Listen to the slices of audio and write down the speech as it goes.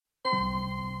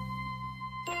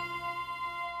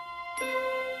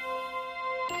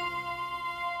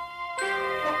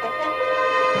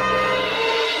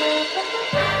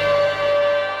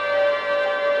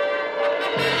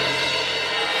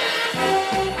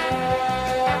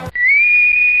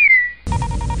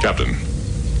Captain,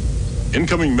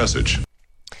 incoming message.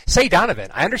 Say, Donovan,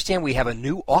 I understand we have a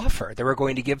new offer that we're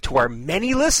going to give to our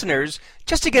many listeners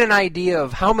just to get an idea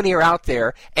of how many are out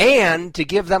there and to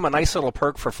give them a nice little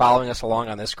perk for following us along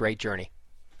on this great journey.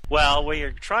 Well,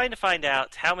 we're trying to find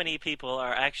out how many people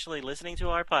are actually listening to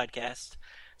our podcast,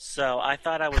 so I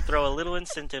thought I would throw a little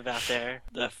incentive out there.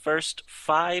 The first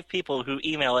 5 people who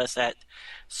email us at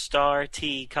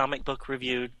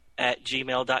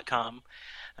startcomicbookreview@gmail.com.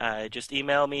 Just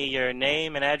email me your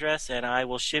name and address, and I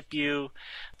will ship you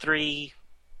 3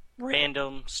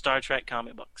 random Star Trek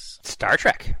comic books. Star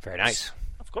Trek. Very nice.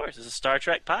 Of course, it's a Star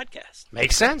Trek podcast.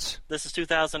 Makes sense. This is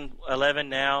 2011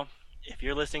 now. If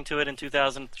you're listening to it in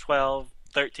 2012,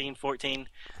 13, 14,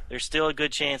 there's still a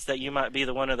good chance that you might be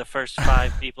one of the first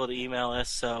 5 people to email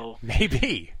us. So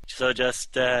maybe. So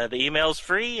just the email's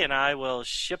free, and I will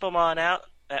ship them on out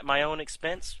at my own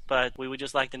expense, but we would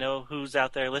just like to know who's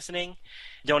out there listening.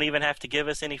 You don't even have to give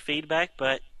us any feedback,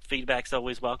 but feedback's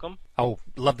always welcome. Oh,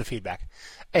 love the feedback.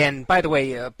 And by the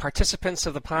way, participants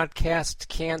of the podcast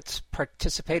can't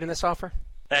participate in this offer?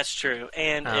 That's true,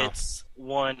 and it's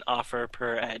 1 offer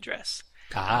per address.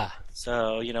 Ah.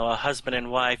 So, a husband and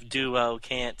wife duo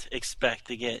can't expect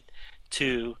to get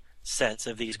 2 sets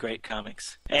of these great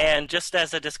comics. And just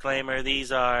as a disclaimer,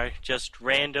 these are just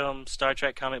random Star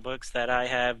Trek comic books that I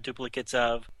have duplicates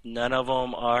of. None of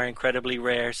them are incredibly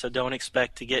rare, so don't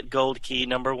expect to get Gold Key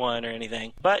 #1 or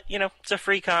anything. But, it's a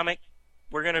free comic.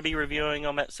 We're going to be reviewing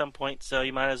them at some point, so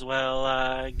you might as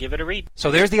well give it a read.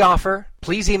 So there's the offer.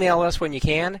 Please email us when you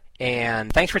can.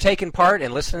 And thanks for taking part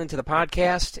and listening to the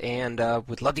podcast, and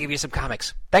we'd love to give you some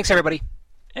comics. Thanks, everybody.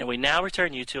 And we now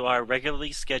return you to our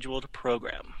regularly scheduled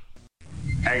program.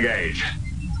 Engage.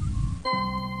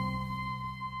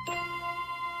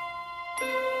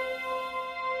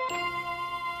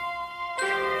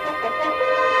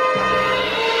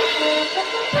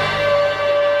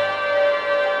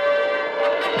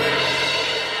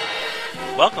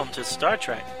 Welcome to Star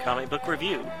Trek Comic Book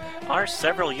Review. Our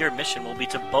several-year mission will be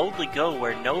to boldly go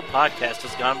where no podcast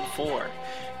has gone before.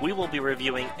 We will be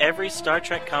reviewing every Star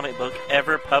Trek comic book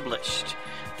ever published.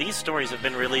 These stories have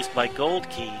been released by Gold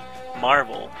Key,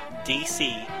 Marvel,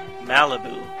 DC,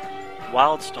 Malibu,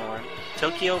 Wildstorm,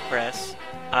 Tokyo Press,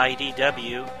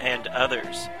 IDW, and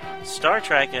others. Star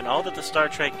Trek and all that the Star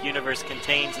Trek universe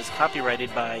contains is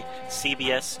copyrighted by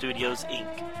CBS Studios, Inc.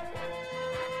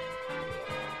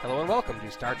 Hello and welcome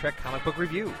to Star Trek Comic Book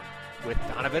Review with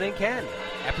Donovan and Ken,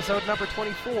 episode number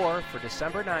 24 for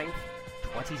December 9th,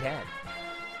 2010.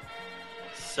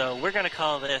 So we're going to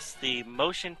call this the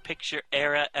Motion Picture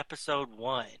Era Episode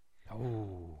 1.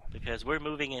 Oh. Because we're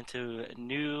moving into a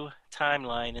new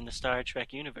timeline in the Star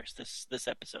Trek universe this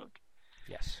episode.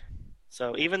 Yes.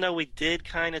 So even though we did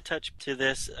kind of touch to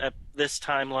this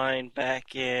timeline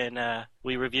back in,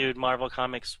 we reviewed Marvel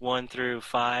Comics 1 through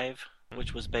 5,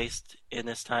 which was based in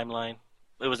this timeline.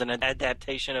 It was an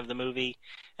adaptation of the movie,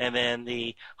 and then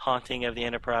the Haunting of the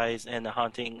Enterprise and the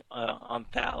Haunting on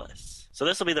Thalos. So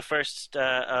this will be the first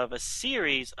of a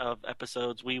series of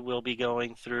episodes. We will be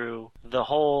going through the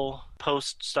whole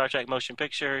post-Star Trek motion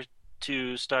picture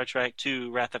to Star Trek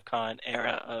to Wrath of Khan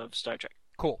era of Star Trek.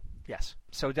 Cool. Yes.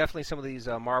 So definitely some of these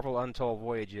Marvel Untold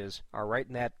Voyages are right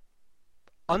in that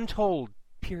untold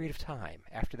period of time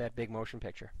after that big motion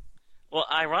picture. Well,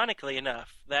 ironically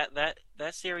enough, that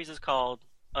series is called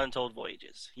Untold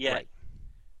Voyages. Yet, right.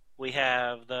 We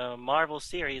have the Marvel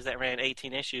series that ran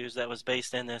 18 issues that was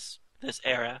based in this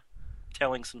era,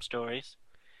 telling some stories.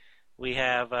 We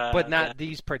have... but not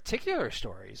these particular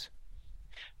stories.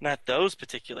 Not those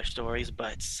particular stories,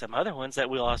 but some other ones that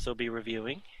we'll also be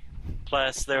reviewing.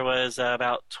 Plus, there was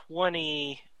about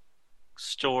 20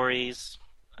 stories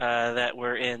that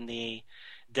were in the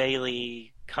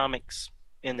daily comics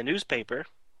in the newspaper,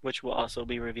 which we'll also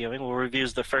be reviewing. We'll review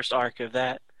the first arc of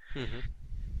that,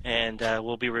 and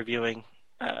we'll be reviewing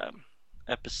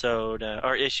episode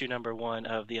or issue number 1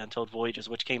 of the Untold Voyages,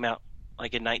 which came out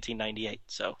like in 1998.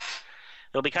 So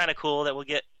it'll be kind of cool that we'll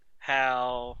get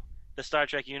how the Star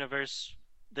Trek universe,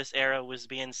 this era, was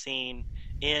being seen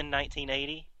in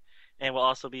 1980, and we'll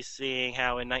also be seeing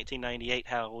how in 1998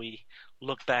 how we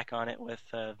look back on it with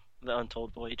the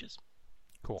Untold Voyages.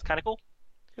 Cool. It's kind of cool.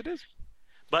 It is.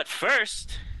 But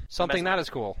first... something not as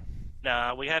cool.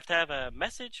 No, we have to have a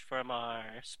message from our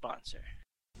sponsor.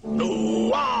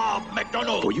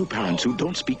 McDonald's! For you parents who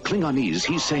don't speak Klingonese,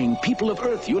 he's saying, people of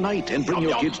Earth, unite and bring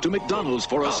your kids to McDonald's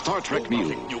for a Star Trek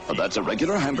meal. That's a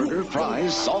regular hamburger,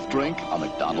 fries, soft drink, a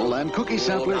McDonald's and cookie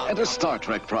sampler, and a Star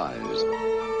Trek prize.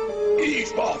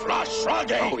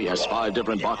 Oh, yes, 5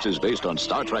 different boxes based on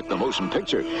Star Trek the Motion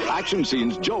Picture. Action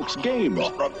scenes, jokes, games.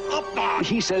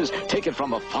 He says, take it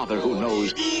from a father who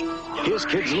knows. His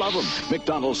kids love him.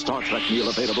 McDonald's Star Trek meal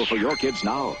available for your kids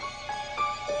now.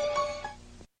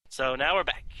 So now we're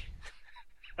back.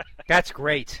 That's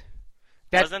great.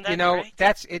 Wasn't that great?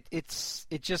 That's it.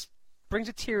 It just brings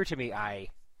a tear to me eye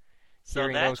So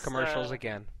hearing that's those commercials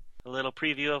again. a little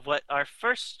preview of what our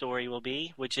first story will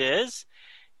be, which is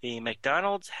the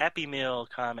McDonald's Happy Meal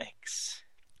comics.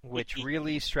 Which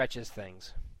really stretches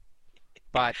things.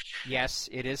 But yes,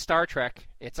 it is Star Trek.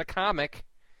 It's a comic.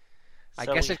 I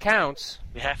So guess it counts.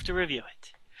 We have to review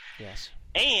it. Yes.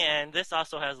 And this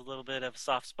also has a little bit of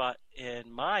soft spot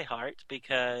in my heart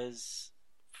because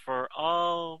for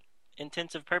all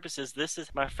intensive purposes, this is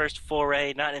my first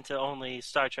foray not into only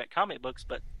Star Trek comic books,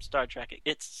 but Star Trek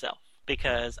itself.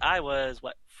 Because I was,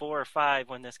 4 or 5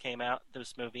 when this came out,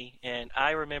 this movie, and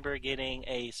I remember getting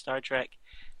a Star Trek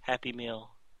Happy Meal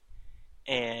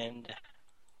and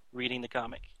reading the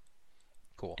comic.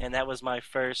 Cool. And that was my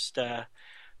first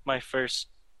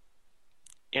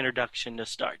introduction to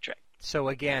Star Trek. So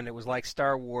again, it was like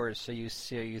Star Wars, so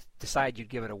you decide you'd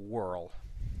give it a whirl.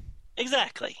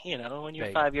 Exactly. When you're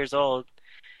Right. 5 years old,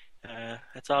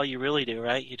 that's all you really do,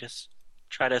 right? You just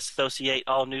try to associate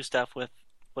all new stuff with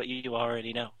what you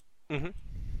already know. Mm-hmm.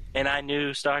 And I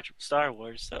knew Star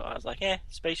Wars, so I was like,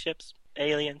 spaceships,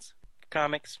 aliens,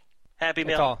 comics, Happy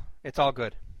Meal. It's all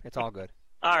good. It's all good.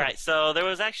 All right, so there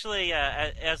was actually,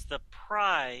 as the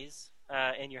prize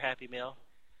in your Happy Meal,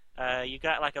 you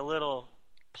got like a little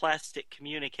plastic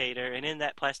communicator, and in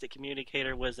that plastic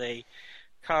communicator was a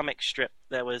comic strip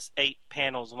that was 8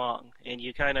 panels long, and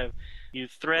you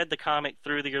thread the comic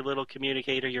through your little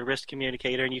communicator, your wrist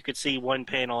communicator, and you could see one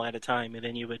panel at a time, and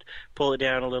then you would pull it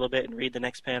down a little bit and read the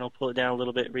next panel, pull it down a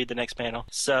little bit, read the next panel.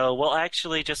 So we'll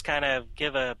actually just kind of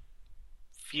give a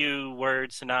few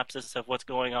word synopsis of what's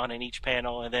going on in each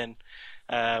panel, and then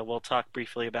we'll talk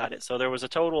briefly about it. So there was a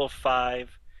total of 5,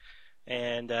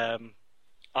 and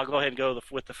I'll go ahead and go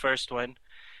with the first one.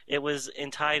 It was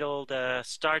entitled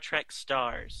Star Trek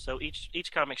Stars. So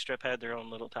each comic strip had their own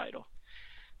little title.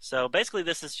 So basically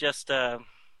this is just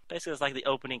it's like the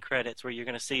opening credits where you're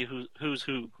going to see who's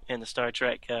who in the Star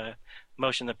Trek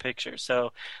motion picture.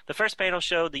 So the first panel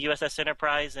showed the USS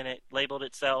Enterprise, and it labeled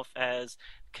itself as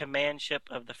Command Ship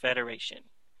of the Federation.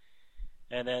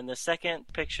 And then the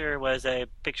second picture was a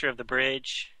picture of the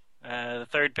bridge. The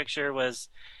third picture was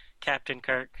Captain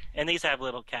Kirk, and these have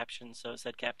little captions, so it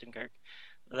said Captain Kirk.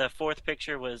 The fourth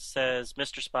picture says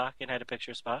Mr. Spock, and had a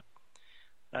picture of Spock.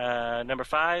 Number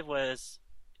 5 was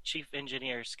Chief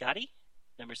Engineer Scotty.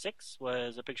 Number 6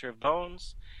 was a picture of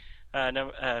Bones.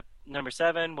 Number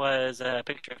 7 was a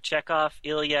picture of Chekhov,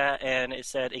 Ilya, and it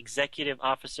said Executive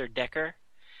Officer Decker.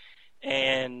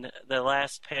 And the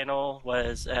last panel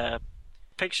was a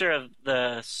picture of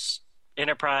the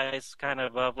Enterprise kind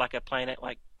of above like a planet,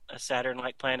 like a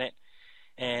Saturn-like planet.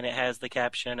 And it has the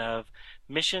caption of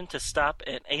Mission to Stop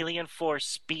an Alien Force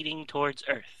Speeding Towards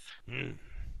Earth. Mm.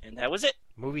 And that was it.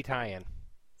 Movie tie-in.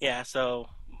 Yeah, so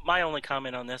my only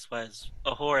comment on this was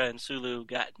Uhura and Sulu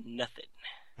got nothing.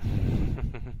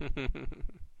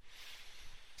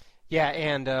 Yeah,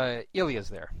 and Ilya's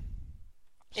there.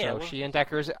 So Yeah, well, she and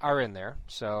Deckers are in there.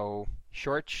 So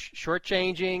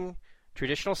short-changing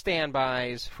traditional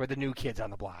standbys for the new kids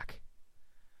on the block.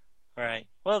 right.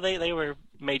 Well, they were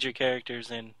major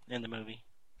characters in the movie.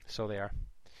 So they are.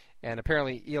 And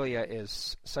apparently Ilya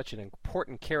is such an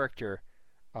important character,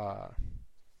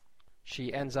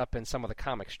 she ends up in some of the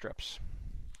comic strips.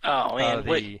 Oh, man,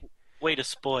 way to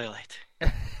spoil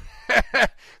it.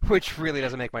 Which really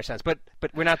doesn't make much sense. But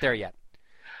we're not there yet.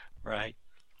 Right.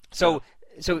 So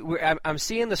I'm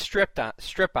seeing the strip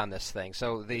on this thing.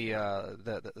 So the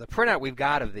printout we've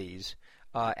got of these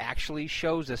actually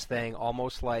shows this thing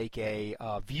almost like a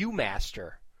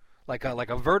ViewMaster, like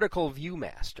a vertical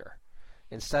ViewMaster.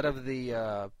 Instead of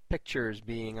the pictures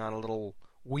being on a little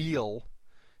wheel,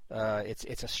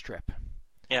 it's a strip.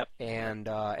 Yep. And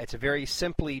it's a very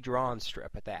simply drawn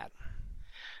strip at that.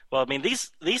 Well, I mean,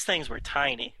 these things were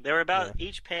tiny. They were about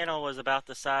each panel was about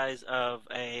the size of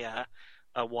a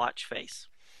watch face.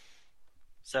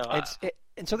 So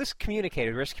and so this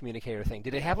wrist communicator thing,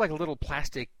 did it have like a little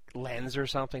plastic lens or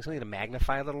something to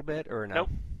magnify a little bit, or no?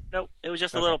 Nope. It was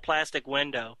just a little plastic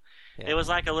window. Yeah. It was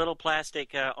like a little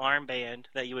plastic armband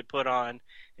that you would put on,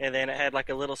 and then it had like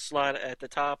a little slot at the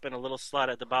top and a little slot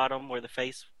at the bottom where the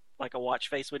face, like a watch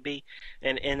face, would be.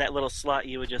 And in that little slot,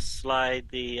 you would just slide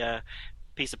the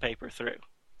piece of paper through.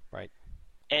 Right.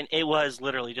 And it was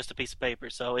literally just a piece of paper,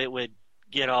 so it would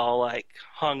get all like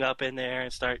hung up in there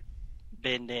and start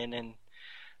bending, and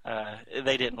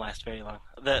they didn't last very long.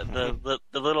 The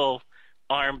little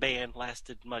armband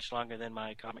lasted much longer than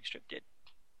my comic strip did.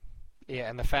 Yeah,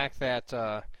 and the fact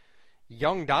that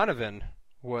young Donovan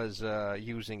was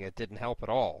using it didn't help at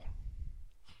all.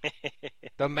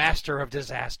 The master of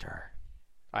disaster,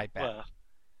 I bet. Well,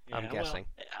 yeah, I'm guessing.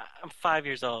 Well, I'm 5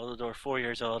 years old or 4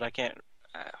 years old. I can't.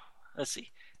 Let's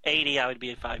see. 80, I would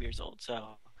be 5 years old.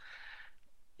 So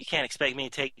you can't expect me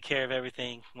to take care of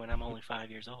everything when I'm only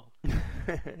 5 years old.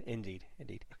 Indeed.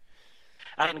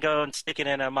 I can go and stick it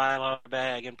in a Mylar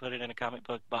bag and put it in a comic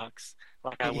book box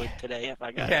like I would today if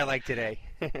I got it. Yeah, like today.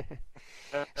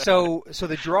 So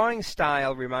the drawing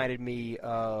style reminded me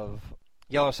of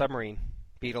Yellow Submarine,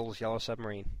 Beatles' Yellow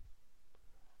Submarine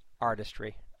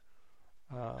artistry.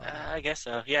 I guess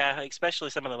so. Yeah, especially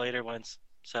some of the later ones.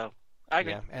 So I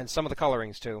agree. Yeah, and some of the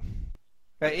colorings too.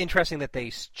 Interesting that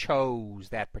they chose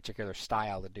that particular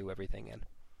style to do everything in.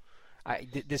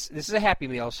 This is a Happy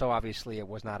Meal, so obviously it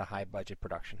was not a high budget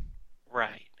production.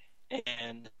 Right.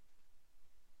 And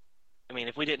I mean,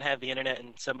 if we didn't have the internet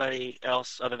and somebody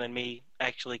else other than me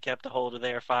actually kept a hold of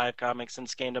their 5 comics and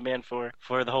scanned them in for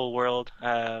the whole world,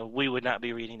 we would not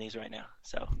be reading these right now.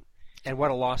 So. And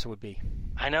what a loss it would be.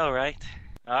 I know, right?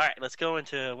 All right, let's go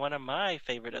into one of my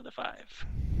favorite of the 5.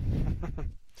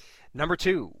 Number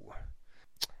 2.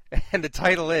 And the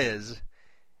title is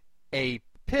A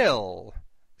Pill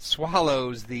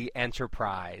Swallows the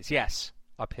Enterprise. Yes,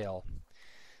 a pill.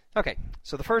 Okay,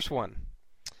 so the first one.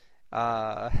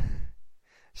 Spock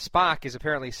is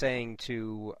apparently saying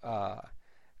to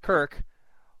Kirk,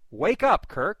 "Wake up,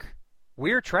 Kirk.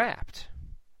 We're trapped."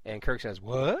 And Kirk says,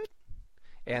 "What?"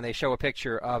 And they show a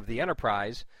picture of the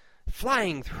Enterprise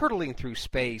hurtling through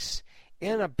space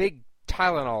in a big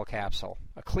Tylenol capsule.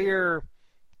 A clear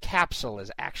capsule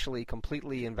is actually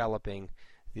completely enveloping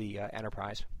the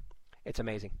Enterprise. It's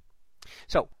amazing.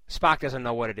 So Spock doesn't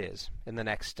know what it is in the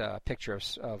next picture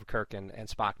of Kirk and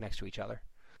Spock next to each other.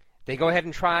 They go ahead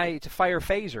and try to fire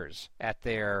phasers at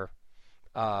their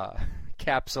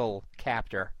capsule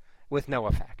captor with no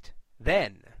effect.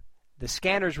 Then the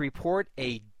scanners report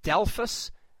a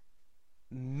Delphus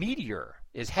meteor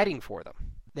is heading for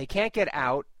them. They can't get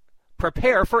out.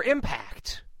 Prepare for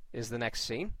impact is the next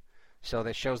scene. So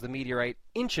that shows the meteorite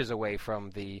inches away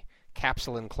from the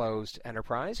capsule-enclosed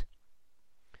Enterprise.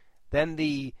 Then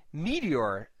the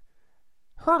meteor,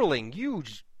 hurtling,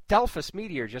 huge Delphus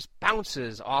meteor, just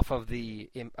bounces off of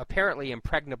the apparently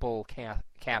impregnable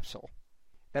capsule.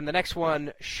 Then the next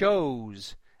one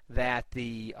shows that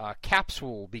the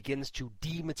capsule begins to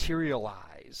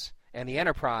dematerialize, and the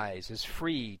Enterprise is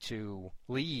free to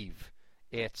leave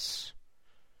its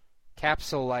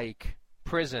capsule-like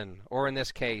prison, or in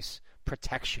this case,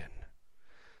 protection.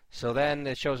 So then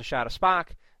it shows a shot of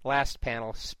Spock, last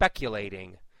panel,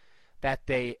 speculating that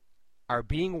they are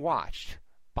being watched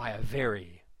by a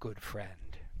very good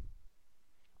friend.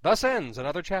 Thus ends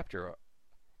another chapter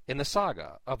in the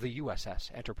saga of the USS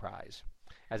Enterprise,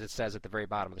 as it says at the very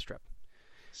bottom of the strip.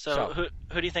 So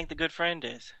who do you think the good friend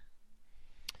is?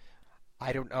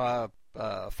 I don't know.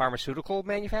 Pharmaceutical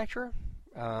manufacturer?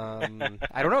 I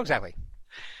don't know exactly.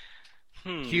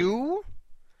 Q?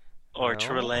 Or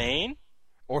Trelane?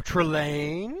 Or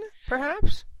Trelane,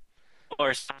 perhaps?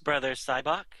 Or brother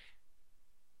Sybok?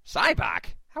 Sybok?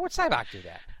 How would Sybok do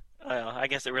that? Well, I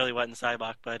guess it really wasn't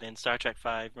Sybok, but in Star Trek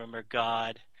V, remember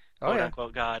God,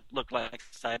 quote-unquote God, looked like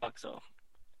Sybok, so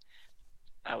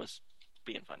I was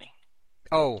being funny.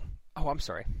 Oh, I'm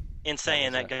sorry. In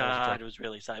saying that God was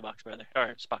really Sybok's brother,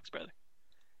 or Spock's brother.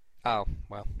 Oh,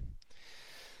 well.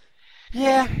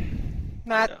 Yeah,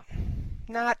 not.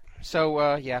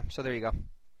 So, so there you go.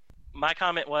 My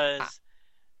comment was,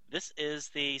 this is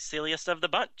the silliest of the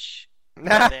bunch.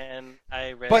 Then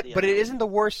I read but it isn't the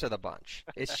worst of the bunch.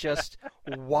 It's just,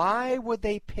 why would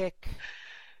they pick...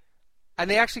 And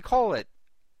they actually call it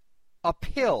a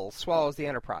pill swallows the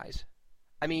Enterprise.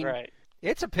 I mean, right.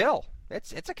 It's a pill.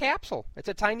 It's a capsule. It's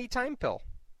a tiny time pill.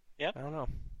 Yep. I don't know.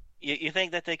 You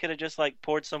think that they could have just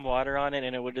poured some water on it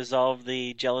and it would dissolve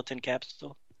the gelatin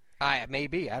capsule?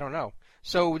 Maybe. I don't know.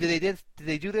 So did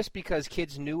they do this because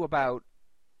kids knew about,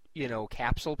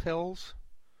 capsule pills?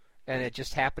 And it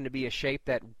just happened to be a shape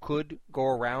that could go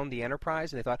around the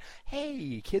Enterprise, and they thought,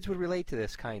 hey, kids would relate to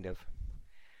this, kind of.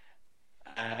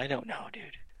 I don't know,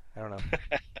 dude. I don't know.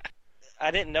 I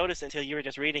didn't notice until you were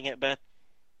just reading it, but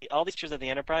all these pictures of the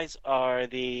Enterprise are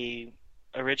the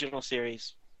original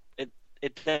series.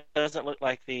 It doesn't look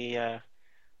like the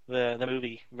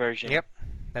movie version. Yep,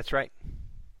 that's right.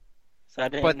 So I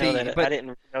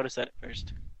didn't notice that at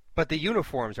first. But the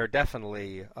uniforms are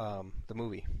definitely the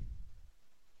movie.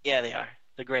 Yeah, they are.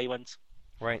 The gray ones.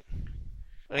 Right.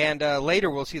 And later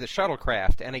we'll see the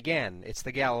shuttlecraft, and again, it's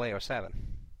the Galileo 7,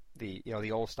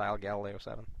 the old style Galileo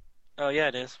 7. Oh yeah,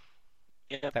 it is.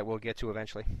 Yep. That we'll get to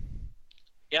eventually.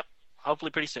 Yep.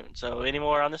 Hopefully pretty soon. So any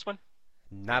more on this one?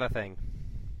 Not a thing.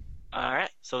 All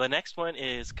right. So the next one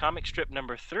is comic strip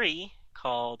number 3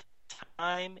 called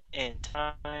Time and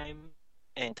Time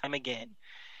and Time Again.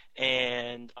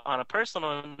 And on a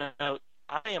personal note,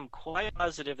 I am quite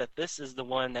positive that this is the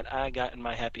one that I got in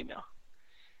my Happy Meal.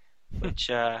 Which,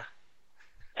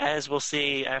 as we'll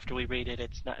see after we read it,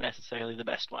 it's not necessarily the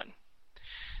best one.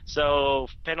 So,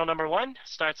 panel number 1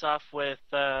 starts off with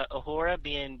Uhura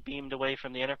being beamed away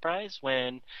from the Enterprise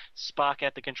when Spock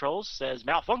at the controls says,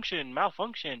 "Malfunction,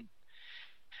 malfunction."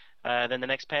 Then the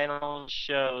next panel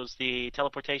shows the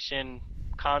teleportation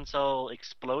console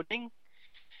exploding.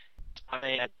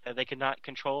 They could not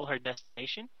control her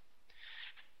destination.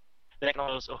 The next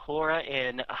panel shows Uhura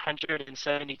in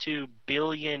 172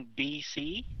 billion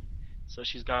BC. So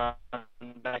she's gone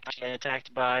back and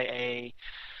attacked by a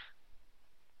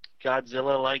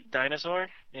Godzilla-like dinosaur,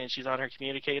 and she's on her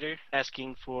communicator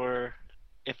asking for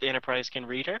if the Enterprise can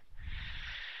read her.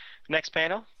 Next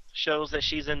panel shows that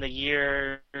she's in the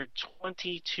year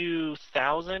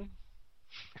 22,000,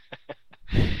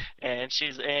 and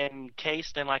she's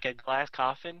encased in like a glass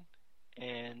coffin,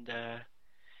 and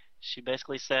she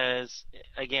basically says,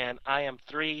 again, "I am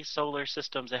 3 solar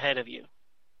systems ahead of you,"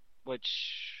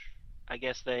 which I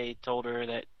guess they told her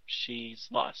that she's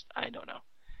lost. I don't know.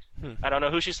 I don't know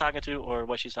who she's talking to or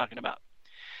what she's talking about.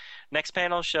 Next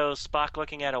panel shows Spock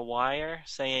looking at a wire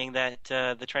saying that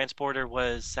the transporter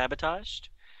was sabotaged.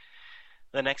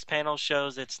 The next panel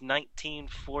shows it's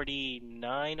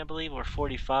 1949, I believe, or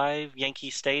 45, Yankee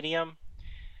Stadium.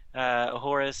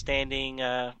 Uhura is standing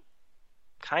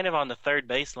kind of on the third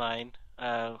baseline,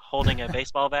 holding a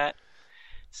baseball bat,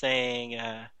 saying,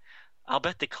 "I'll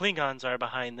bet the Klingons are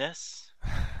behind this."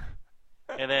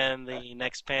 And then the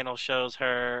next panel shows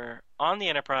her on the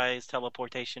Enterprise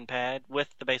teleportation pad with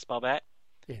the baseball bat.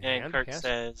 And Kirk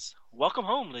says, "Welcome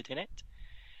home, Lieutenant."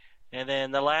 And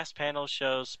then the last panel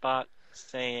shows Spock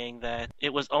saying that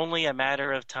it was only a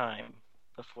matter of time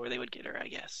before they would get her, I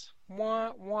guess.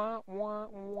 Wah, wah, wah,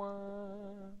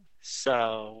 wah.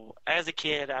 So, as a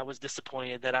kid, I was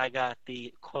disappointed that I got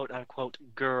the quote-unquote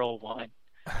girl one.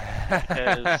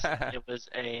 Because it was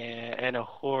an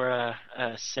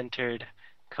Uhura-centered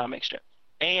comic strip.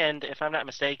 And, if I'm not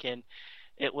mistaken,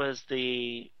 it was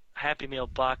the Happy Meal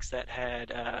box that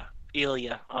had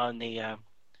Ilya on the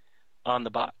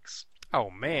box. Oh,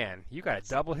 man. You got a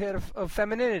double hit of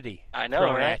femininity. I know,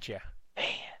 thrown right? At you. Man.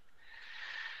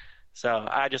 So,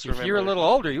 I just remember... If you were a little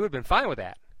older, you would have been fine with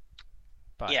that.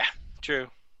 But yeah, true.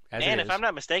 And if I'm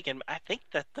not mistaken, I think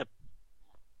that the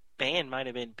band might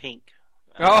have been Pink.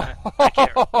 I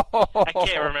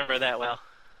can't remember that well.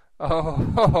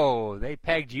 Oh, they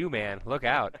pegged you, man. Look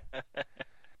out.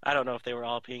 I don't know if they were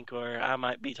all Pink, or I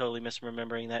might be totally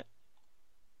misremembering that.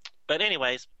 But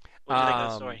anyways, what do you think of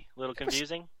the story? A little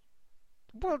confusing?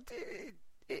 Well,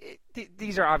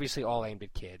 these are obviously all aimed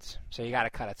at kids, so you got to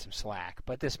cut it some slack.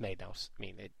 But this made no. I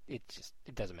mean, it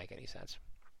doesn't make any sense.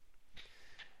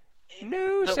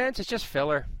 No sense. It's just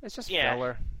filler. It's just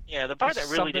filler. Yeah, the part that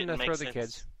really didn't make throw sense. The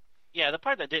kids. Yeah, the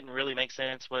part that didn't really make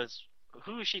sense was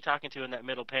who is she talking to in that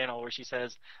middle panel where she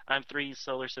says, "I'm 3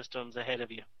 solar systems ahead of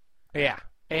you." Yeah,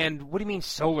 and what do you mean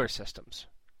solar systems?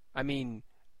 I mean,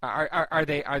 are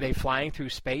they flying through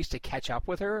space to catch up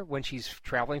with her when she's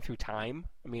traveling through time?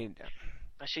 I mean,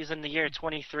 she's in the year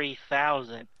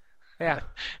 23,000. Yeah,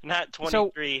 not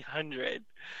 2,300.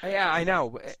 Yeah, I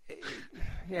know.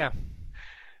 Yeah.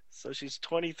 So she's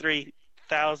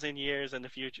 23,000 years in the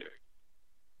future.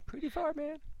 Pretty far,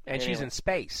 man. And she's in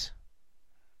space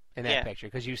in that picture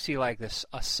because you see like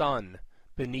a sun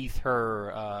beneath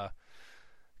her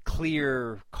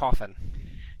clear coffin.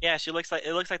 Yeah, it looks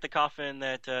like the coffin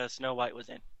that Snow White was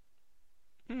in.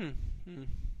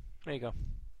 There you go.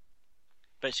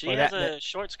 But she has a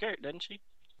short skirt, doesn't she?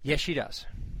 Yes, she does.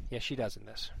 Yes, she does in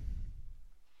this.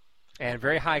 And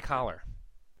very high collar.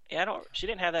 Yeah, she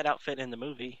didn't have that outfit in the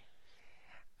movie.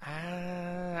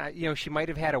 She might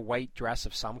have had a white dress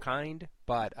of some kind,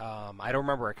 but I don't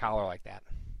remember a collar like that.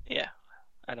 Yeah,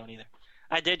 I don't either.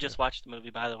 I did just watch the movie,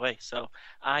 by the way, so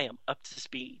I am up to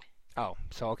speed. Oh,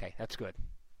 so okay, that's good.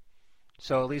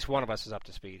 So at least one of us is up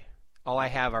to speed. All I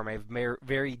have are my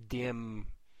very dim,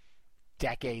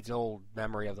 decades-old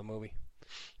memory of the movie.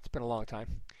 It's been a long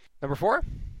time. Number 4?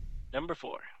 Number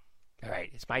 4. All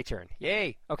right, it's my turn.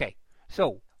 Yay! Okay,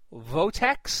 so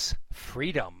Votex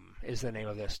Freedom is the name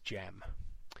of this gem.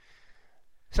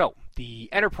 So, the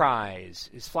Enterprise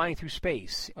is flying through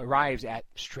space, arrives at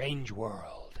Strange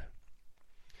World.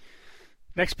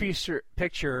 Next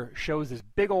picture shows this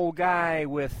big old guy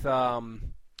with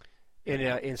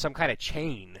in some kind of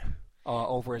chain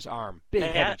over his arm, big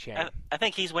heavy chain. I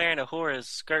think he's wearing Uhura's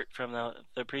skirt from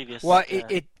the previous. Well,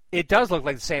 it does look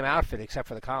like the same outfit except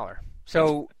for the collar.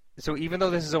 So even though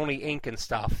this is only ink and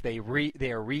stuff, they are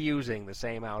reusing the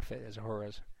same outfit as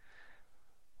Uhura's.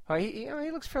 He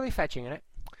looks fairly fetching in it.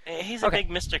 He's a big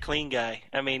Mr. Clean guy.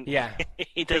 I mean, yeah,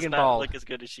 he does not look as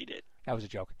good as she did. That was a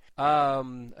joke.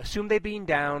 Assume they beam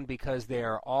down because they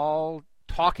are all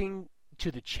talking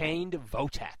to the chained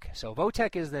Votek. So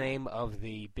Votek is the name of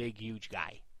the big, huge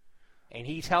guy. And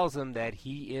he tells them that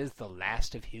he is the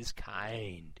last of his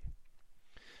kind.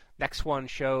 Next one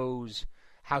shows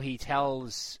how he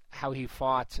tells how he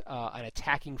fought an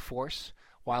attacking force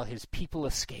while his people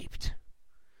escaped.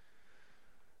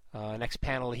 Next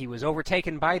panel, he was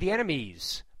overtaken by the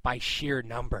enemies by sheer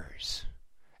numbers.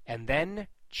 And then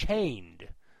chained.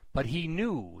 But he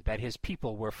knew that his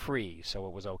people were free, so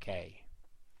it was okay.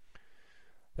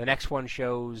 The next one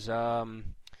shows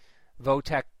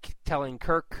Votek telling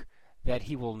Kirk that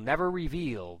he will never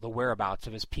reveal the whereabouts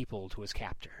of his people to his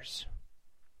captors.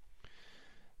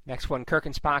 Next one, Kirk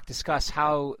and Spock discuss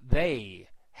how they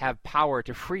have power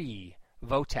to free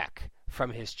Votek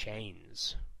from his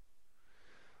chains.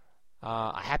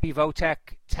 A happy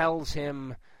Votek tells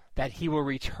him that he will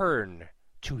return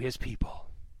to his people.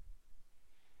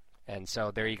 And so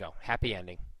there you go. Happy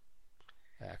ending.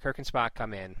 Kirk and Spock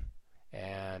come in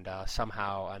and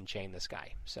somehow unchain this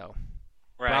guy. So,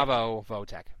 bravo,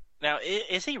 Votek. Now,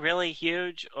 is he really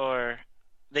huge, or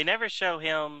they never show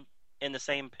him in the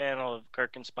same panel of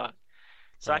Kirk and Spock?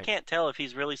 So right. I can't tell if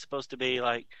he's really supposed to be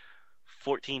like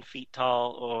 14 feet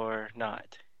tall or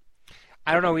not.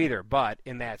 I don't know either, but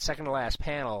in that second to last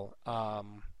panel,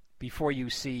 before you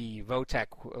see Votek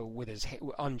with his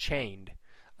unchained,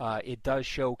 it does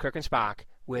show Kirk and Spock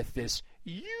with this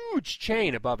huge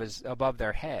chain above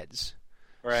their heads.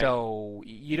 Right. So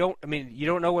you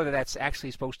don't know whether that's actually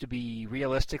supposed to be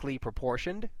realistically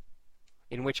proportioned,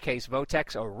 in which case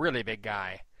Votek's a really big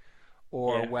guy,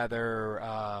 or whether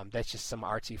that's just some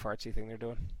artsy-fartsy thing they're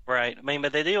doing. Right. I mean,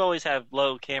 but they do always have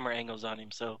low camera angles on him,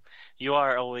 so you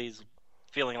are always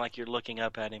feeling like you're looking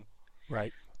up at him.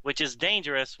 Right. Which is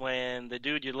dangerous when the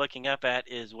dude you're looking up at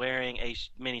is wearing a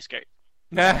miniskirt.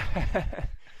 Yeah,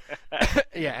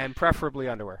 and preferably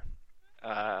underwear.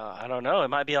 I don't know. It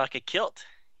might be like a kilt.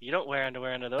 You don't wear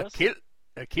underwear under those.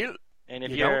 A kilt. And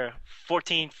if you're a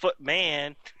 14-foot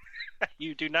man,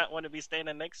 you do not want to be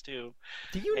standing next to.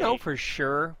 Do you know for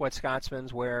sure what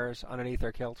Scotsman's wears underneath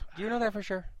their kilt? Do you know that for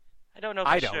sure? I don't know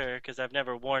for sure because I've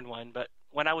never worn one. But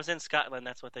when I was in Scotland,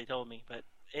 that's what they told me. But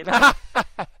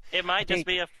it might just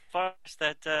be a farce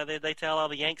that they tell all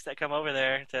the Yanks that come over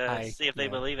there to see if they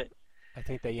believe it. I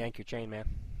think they yank your chain, man.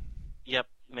 Yep,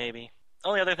 maybe.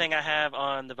 Only other thing I have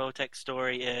on the Votek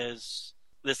story is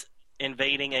this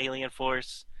invading alien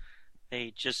force.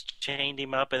 They just chained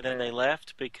him up and then they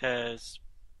left because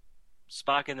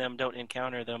Spock and them don't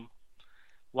encounter them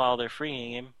while they're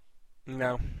freeing him.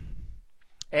 No.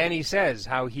 And he says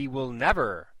how he will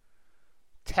never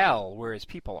tell where his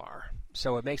people are.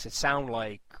 So it makes it sound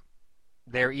like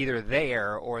they're either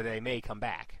there or they may come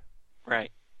back.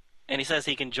 Right. And he says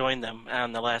he can join them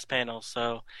on the last panel,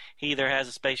 so he either has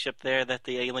a spaceship there that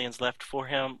the aliens left for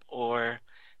him, or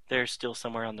they're still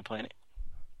somewhere on the planet.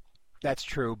 That's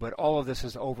true, but all of this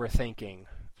is overthinking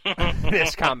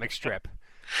this comic strip.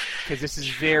 Because this is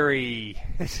just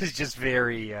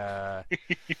very, All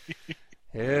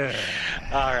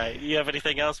right, you have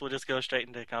anything else? We'll just go straight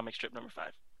into comic strip number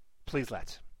 5. Please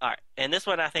let's. All right, and this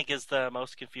one I think is the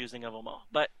most confusing of them all,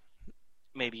 but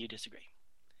maybe you disagree.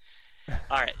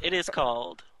 All right, it is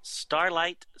called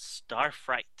Starlight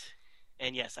Starfright.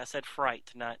 And yes, I said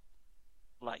fright, not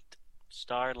light.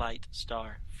 Starlight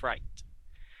Starfright.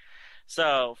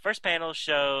 So, first panel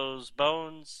shows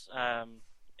Bones,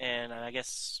 and I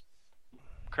guess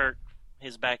Kirk,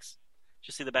 his back's,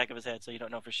 just see the back of his head so you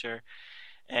don't know for sure.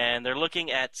 And they're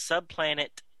looking at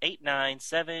subplanet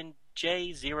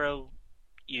 897J0U,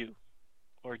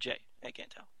 or J, I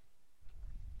can't tell.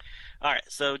 All right,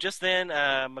 so just then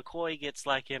McCoy gets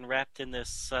wrapped in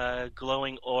this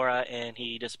glowing aura and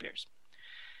he disappears.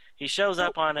 He shows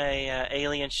up on a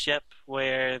alien ship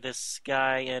where this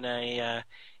guy in a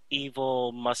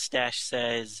evil mustache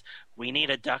says, "We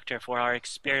need a doctor for our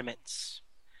experiments."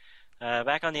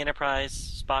 Back on the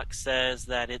Enterprise, Spock says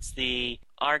that it's the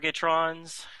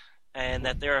Argatrons and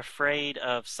that they're afraid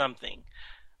of something,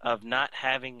 of not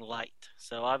having light.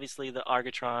 So obviously the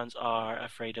Argatrons are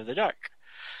afraid of the dark.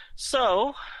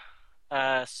 So,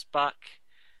 Spock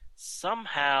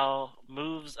somehow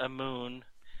moves a moon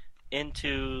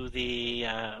into the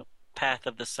path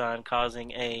of the sun,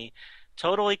 causing a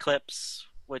total eclipse,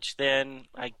 which then,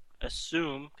 I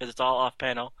assume, because it's all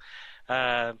off-panel,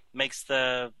 makes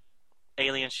the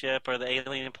alien ship or the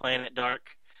alien planet dark,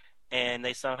 and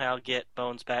they somehow get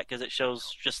Bones back, because it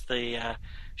shows just the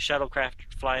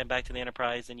shuttlecraft flying back to the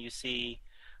Enterprise, and you see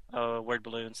a word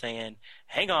balloon saying,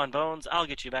 "Hang on, Bones, I'll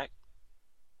get you back."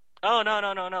 Oh,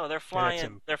 no, they're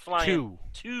flying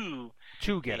to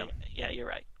get him. Yeah, you're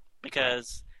right,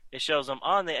 because it shows them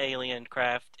on the alien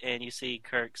craft, and you see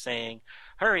Kirk saying,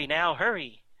 "Hurry now,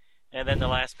 hurry!" And then the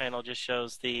last panel just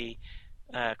shows the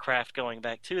craft going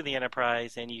back to the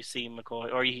Enterprise, and you see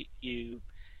McCoy, or you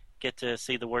get to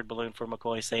see the word balloon for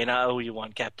McCoy saying, "I owe you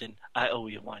one, Captain. I owe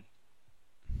you one."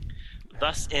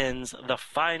 Thus ends the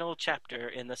final chapter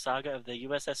in the saga of the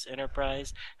USS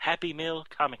Enterprise Happy Meal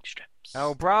comic strips.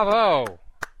 Oh, bravo!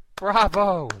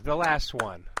 Bravo! The last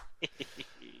one.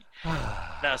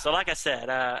 No, so like I said,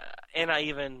 and I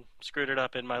even screwed it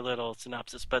up in my little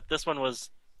synopsis, but this one was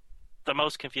the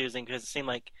most confusing because it seemed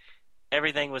like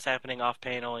everything was happening off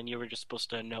panel and you were just supposed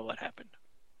to know what happened.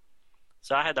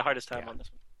 So I had the hardest time on this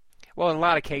one. Well, in a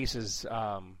lot of cases,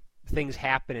 things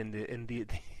happen in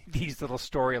these little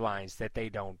storylines that they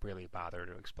don't really bother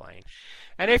to explain.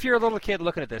 And if you're a little kid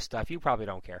looking at this stuff, you probably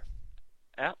don't care.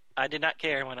 Well, I did not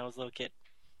care when I was a little kid.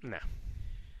 No.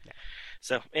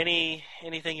 So,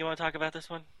 anything you want to talk about this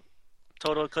one?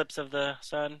 Total eclipse of the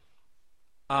sun?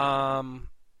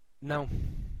 No.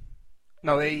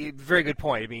 No, very good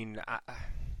point. I mean,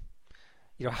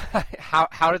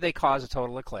 how do they cause a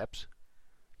total eclipse?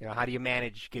 How do you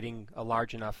manage getting a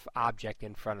large enough object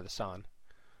in front of the sun,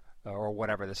 or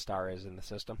whatever the star is in the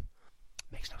system?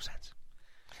 Makes no sense.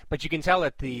 But you can tell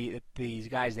that these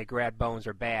guys that grab Bones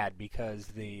are bad, because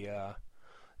the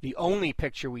only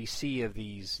picture we see of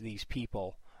these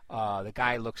people, the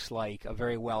guy looks like a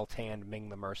very well-tanned Ming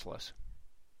the Merciless.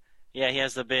 Yeah, he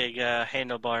has the big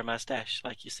handlebar mustache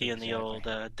like you see in the old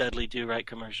Dudley Do-Right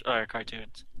commercial or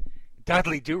cartoons.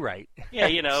 Dudley Do-Right. Yeah,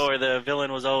 where the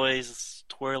villain was always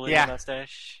twirling the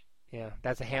mustache. Yeah,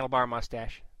 that's a handlebar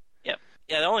mustache. Yep.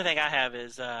 Yeah, the only thing I have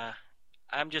is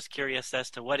I'm just curious as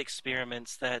to what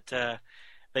experiments that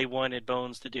they wanted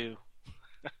Bones to do.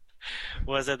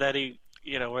 Was it that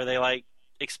were they like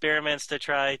experiments to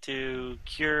try to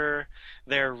cure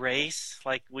their race,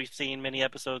 like we've seen many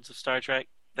episodes of Star Trek?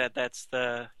 That's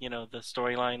the the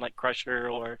storyline, like Crusher,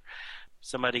 or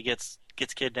somebody gets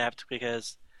kidnapped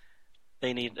because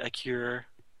they need a cure,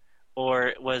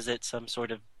 or was it some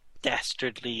sort of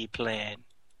dastardly plan?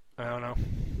 I don't know.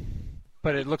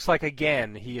 But it looks like,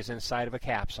 again, he is inside of a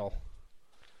capsule.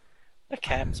 A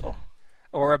capsule?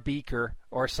 Or a beaker,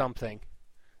 or something.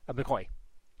 A McCoy.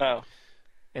 Oh.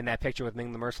 In that picture with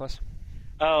Ming the Merciless?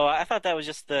 Oh, I thought that was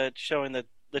just showing the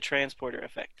transporter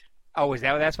effect. Oh, is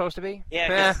that what that's supposed to be?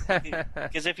 Yeah,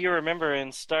 because if you remember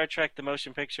in Star Trek The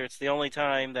Motion Picture, it's the only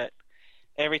time that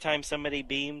every time somebody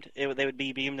beamed, they would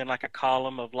be beamed in like a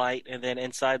column of light, and then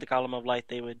inside the column of light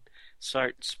they would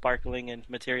start sparkling and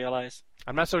materialize.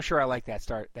 I'm not so sure I like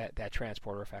that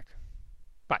transporter effect.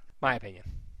 But, my opinion.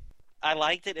 I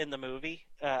liked it in the movie.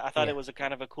 I thought it was a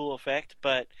kind of a cool effect,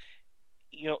 but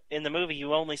in the movie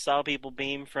you only saw people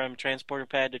beam from transporter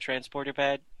pad to transporter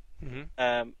pad.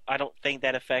 Mm-hmm. I don't think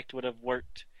that effect would have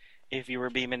worked if you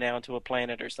were beaming down to a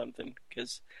planet or something,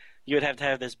 because you would have to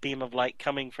have this beam of light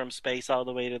coming from space all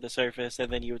the way to the surface,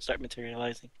 and then you would start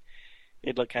materializing.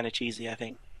 It'd look kind of cheesy, I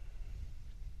think.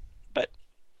 But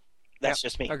that's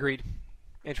just me. Agreed.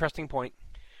 Interesting point.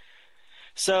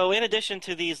 So, in addition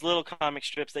to these little comic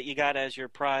strips that you got as your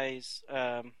prize,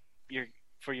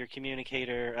 for your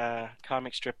communicator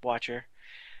comic strip watcher,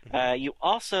 you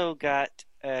also got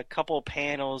a couple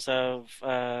panels of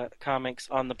comics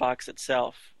on the box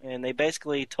itself, and they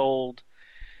basically told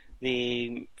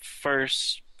the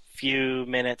first few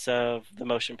minutes of the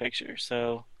motion picture.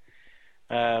 So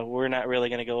we're not really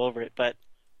going to go over it, but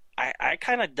I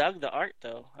kind of dug the art,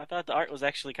 though. I thought the art was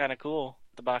actually kind of cool.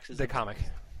 The boxes. The comic.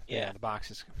 Yeah, the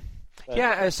boxes.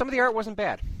 But, some of the art wasn't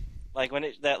bad. Like when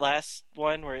that last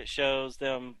one where it shows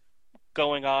them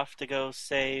going off to go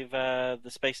save the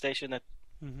space station that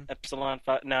Epsilon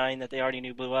 9 that they already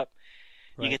knew blew up.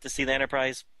 Right. You get to see the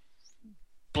Enterprise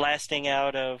blasting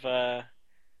out of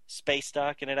space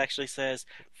dock, and it actually says,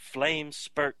 "Flames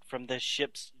spurt from the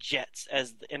ship's jets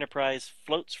as the Enterprise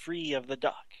floats free of the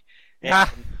dock." And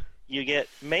you get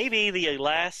maybe the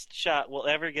last shot we'll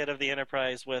ever get of the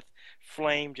Enterprise with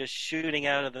flame just shooting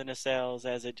out of the nacelles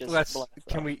as it just blasts off.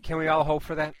 Can we all hope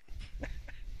for that?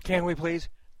 Can we please?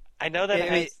 I know that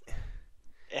it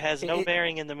has no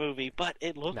bearing in the movie, but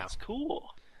it looks cool.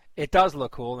 It does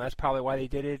look cool, and that's probably why they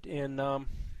did it in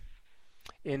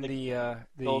in the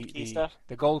Gold Key stuff?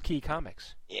 The Gold Key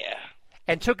comics. Yeah.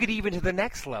 And took it even to the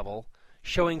next level,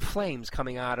 showing flames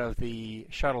coming out of the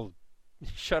shuttle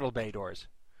bay doors.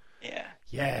 Yeah.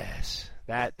 Yes,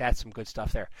 that's some good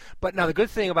stuff there. But now the good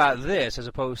thing about this, as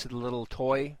opposed to the little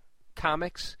toy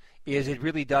comics, is it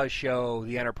really does show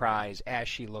the Enterprise as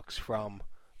she looks from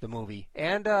the movie,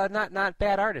 and not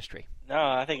bad artistry. No,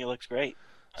 I think it looks great.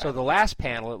 So the last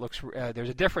panel, it looks there's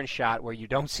a different shot where you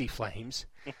don't see flames,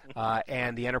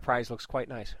 and the Enterprise looks quite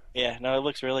nice. Yeah, no, it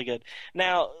looks really good.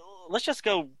 Now let's just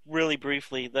go really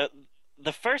briefly.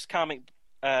 The first comic,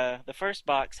 the first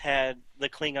box had the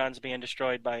Klingons being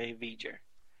destroyed by V'ger,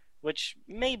 which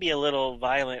may be a little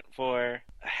violent for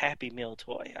a Happy Meal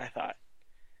toy, I thought.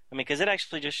 I mean, because it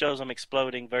actually just shows them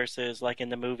exploding versus like in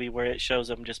the movie where it shows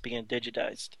them just being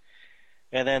digitized.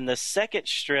 And then the second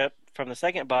strip from the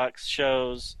second box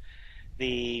shows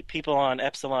the people on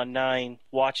Epsilon 9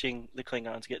 watching the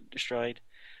Klingons get destroyed.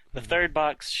 The third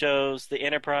box shows the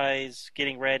Enterprise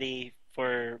getting ready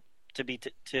to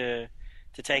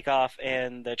take off,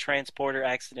 and the transporter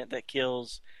accident that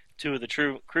kills two of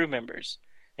the crew members.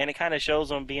 And it kind of shows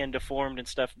them being deformed and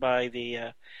stuff by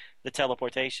the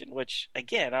teleportation, which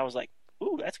again I was like,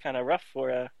 ooh, that's kind of rough for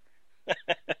a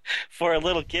for a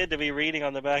little kid to be reading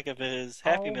on the back of his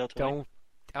Happy Meal toy.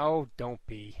 Don't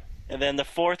be. And then the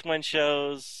fourth one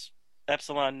shows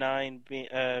Epsilon 9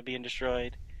 being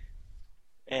destroyed,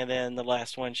 and then the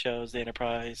last one shows the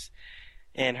Enterprise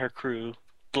and her crew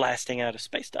blasting out of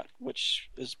space dock, which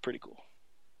is pretty cool.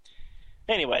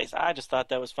 Anyways, I just thought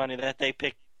that was funny that they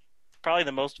picked probably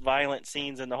the most violent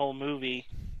scenes in the whole movie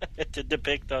to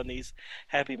depict on these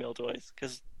Happy Meal toys,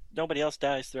 because nobody else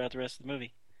dies throughout the rest of the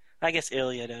movie. I guess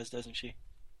Ilya does, doesn't she?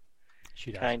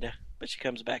 She does. Kinda, but she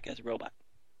comes back as a robot.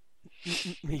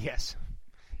 Yes,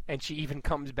 and she even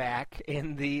comes back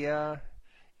in the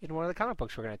in one of the comic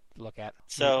books we're going to look at.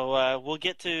 So we'll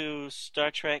get to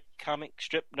Star Trek comic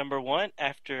strip number 1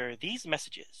 after these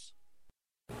messages.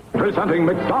 Presenting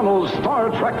McDonald's Star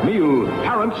Trek meal.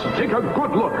 Parents, take a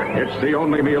good look. It's the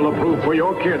only meal approved for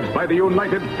your kids by the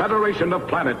United Federation of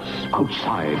Planets.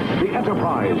 Outside, the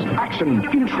Enterprise, action,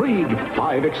 intrigue.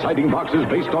 5 exciting boxes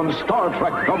based on Star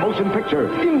Trek, the motion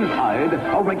picture. Inside,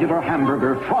 a regular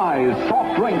hamburger, fries,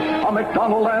 soft drink, a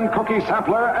McDonald and cookie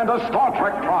sampler, and a Star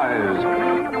Trek prize.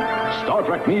 Star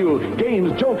Trek meal,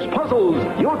 games, jokes, puzzles.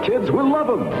 Your kids will love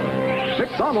them.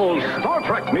 McDonald's Star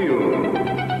Trek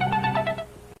meal.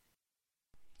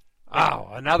 Oh,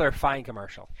 another fine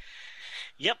commercial.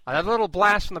 Yep. Another little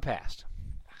blast from the past.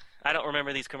 I don't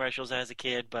remember these commercials as a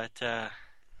kid, but I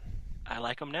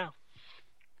like them now.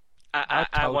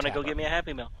 I want to go get me a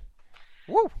Happy Meal.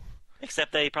 Woo!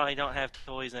 Except they probably don't have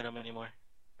toys in them anymore.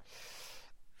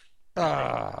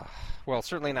 Well,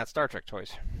 certainly not Star Trek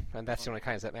toys. And that's the only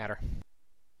kinds that matter.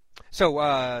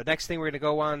 So, next thing we're going to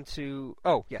go on to...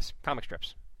 Oh, yes, comic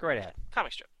strips. Go right ahead.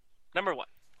 Comic strip. Number 1.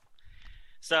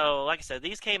 So, like I said,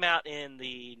 these came out in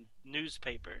the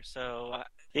newspaper. So,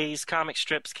 these comic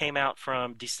strips came out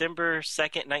from December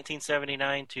 2nd,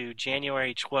 1979 to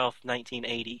January 12th,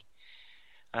 1980.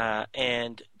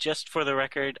 And just for the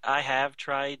record, I have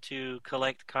tried to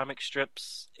collect comic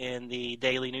strips in the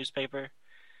daily newspaper.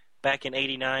 Back in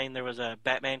 89, there was a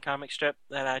Batman comic strip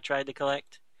that I tried to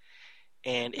collect.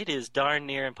 And it is darn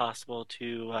near impossible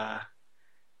to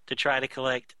try to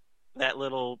collect that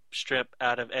little strip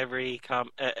out of every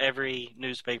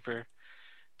newspaper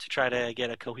to try to get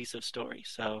a cohesive story.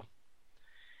 So,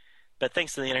 but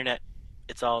thanks to the internet,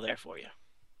 it's all there for you.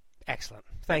 Excellent.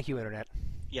 Thank you, internet.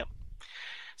 Yep.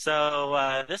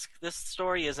 So this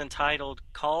story is entitled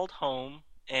 "Called Home,"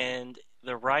 and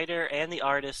the writer and the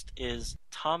artist is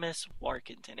Thomas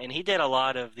Warkentin, and he did a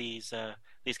lot of these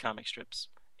comic strips,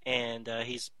 and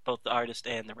he's both the artist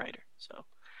and the writer. So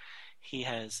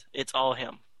it's all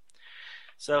him.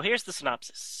 So here's the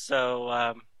synopsis.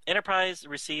 So Enterprise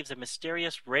receives a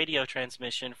mysterious radio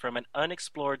transmission from an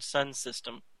unexplored sun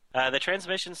system. The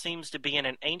transmission seems to be in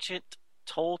an ancient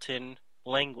Tolton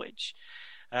language,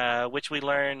 which we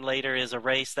learn later is a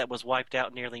race that was wiped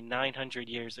out nearly 900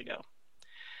 years ago.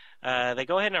 They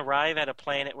go ahead and arrive at a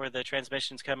planet where the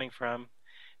transmission's coming from,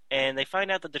 and they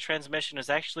find out that the transmission is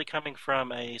actually coming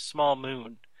from a small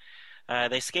moon.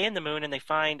 They scan the moon and they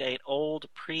find an old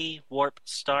pre-warp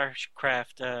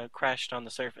starcraft crashed on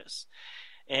the surface.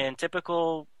 In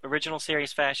typical original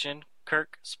series fashion,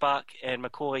 Kirk, Spock, and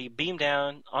McCoy beam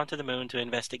down onto the moon to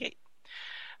investigate.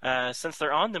 Since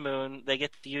they're on the moon, they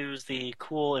get to use the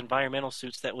cool environmental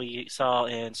suits that we saw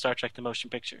in Star Trek the Motion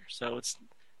Picture. So it's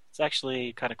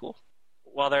actually kind of cool.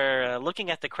 While they're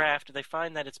looking at the craft, they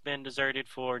find that it's been deserted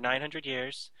for 900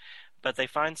 years, but they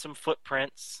find some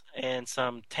footprints and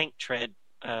some tank tread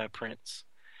prints.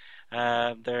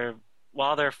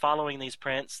 While they're following these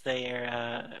prints, they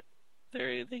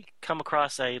come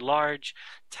across a large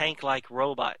tank-like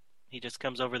robot. He just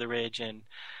comes over the ridge and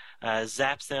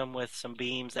zaps them with some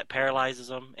beams that paralyzes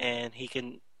them, and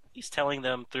he's telling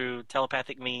them through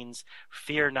telepathic means,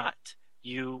 "Fear not,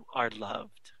 you are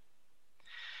loved."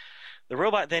 The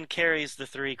robot then carries the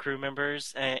 3 crew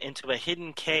members into a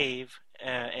hidden cave,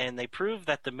 and they prove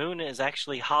that the moon is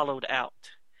actually hollowed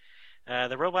out.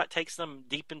 The robot takes them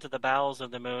deep into the bowels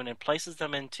of the moon and places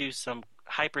them into some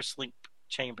hypersleep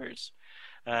chambers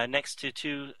next to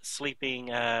 2 sleeping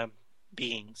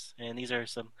beings. And these are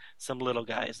some little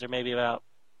guys. They're maybe about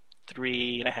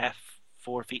 3.5,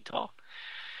 4 feet tall.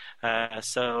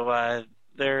 So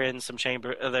they're in some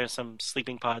there's some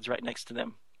sleeping pods right next to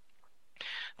them.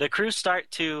 The crew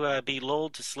start to be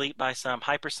lulled to sleep by some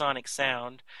hypersonic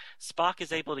sound. Spock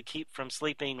is able to keep from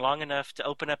sleeping long enough to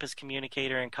open up his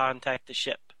communicator and contact the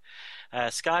ship.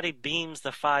 Scotty beams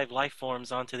the 5 life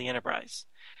forms onto the Enterprise.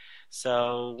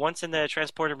 So once in the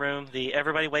transporter room,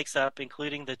 everybody wakes up,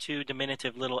 including the 2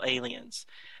 diminutive little aliens.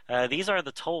 These are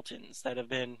the Toltons that have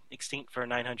been extinct for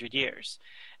 900 years.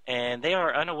 And they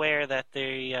are unaware that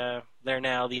they're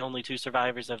now the only 2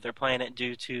 survivors of their planet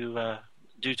due to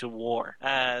war.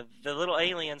 The little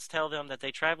aliens tell them that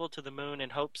they traveled to the moon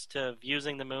in hopes of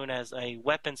using the moon as a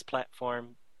weapons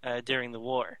platform during the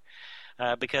war,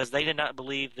 because they did not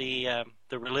believe the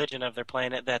religion of their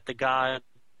planet, that the gods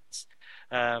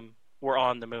were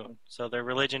on the moon. So their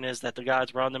religion is that the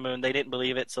gods were on the moon. They didn't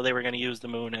believe it, so they were going to use the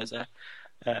moon as a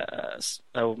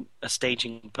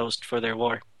staging post for their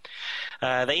war.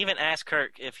 They even ask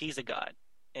Kirk if he's a god.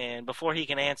 And before he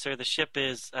can answer, the ship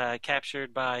is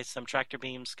captured by some tractor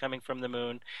beams coming from the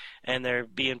moon, and they're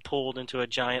being pulled into a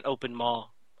giant open maw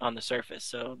on the surface.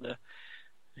 So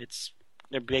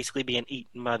they're basically being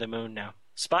eaten by the moon now.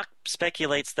 Spock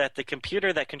speculates that the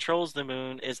computer that controls the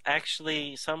moon is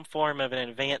actually some form of an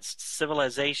advanced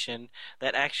civilization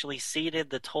that actually seeded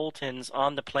the Toltons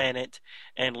on the planet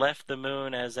and left the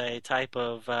moon as a type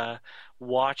of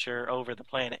watcher over the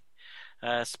planet.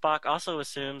 Spock also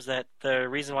assumes that the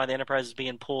reason why the Enterprise is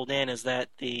being pulled in is that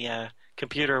the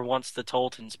computer wants the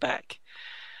Toltons back.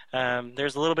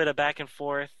 There's a little bit of back and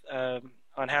forth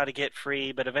on how to get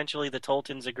free, but eventually the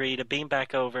Toltons agree to beam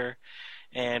back over,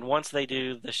 and once they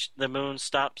do, the moon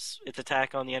stops its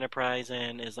attack on the Enterprise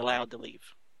and is allowed to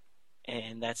leave.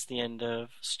 And that's the end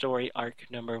of story arc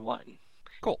number 1.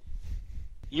 Cool.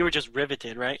 You were just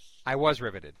riveted, right? I was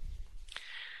riveted.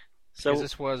 So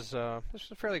this was a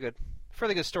fairly good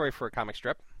story for a comic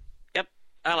strip. Yep,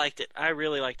 I liked it. I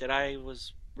really liked it. I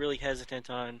was really hesitant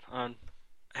on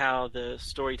how the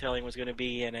storytelling was going to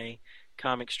be in a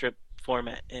comic strip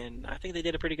format, and I think they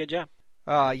did a pretty good job.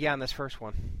 Yeah, on this first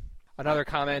one. Another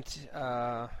comment,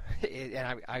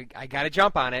 and I got to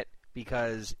jump on it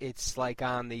because it's like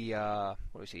on the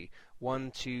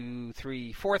 1, 2,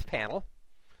 3, 4th panel.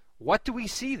 What do we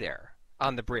see there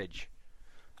on the bridge,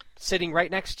 sitting right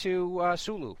next to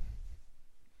Sulu?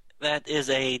 That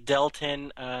is a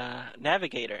Deltan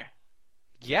navigator.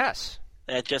 Yes.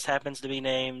 That just happens to be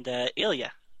named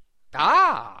Ilya.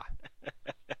 Ah!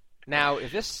 Now,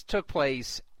 if this took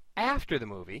place after the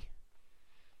movie,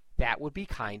 that would be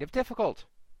kind of difficult.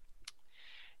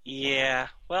 Yeah.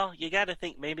 Well, you got to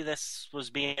think maybe this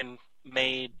was being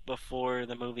made before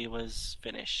the movie was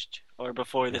finished, or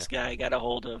before this guy got a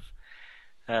hold of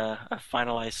a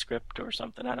finalized script or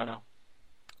something. I don't know.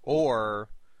 Or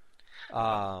the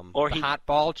hot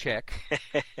ball chick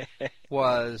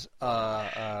was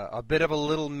a bit of a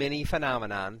little mini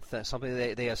phenomenon,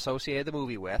 something they associated the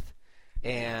movie with,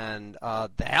 and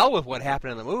the hell with what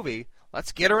happened in the movie.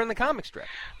 Let's get her in the comic strip.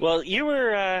 Well, you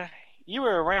were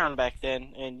around back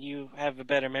then, and you have a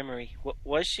better memory.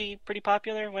 Was she pretty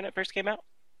popular when it first came out?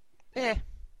 Yeah,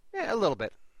 a little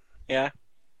bit. Yeah.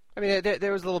 I mean,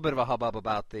 there was a little bit of a hubbub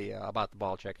about the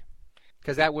ball chick.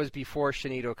 Because that was before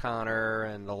Sinead O'Connor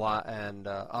and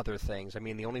other things. I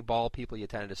mean, the only ball people you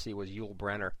tended to see was Yul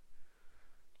Brynner.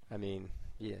 I mean,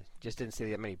 yeah, just didn't see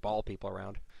that many ball people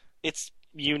around. It's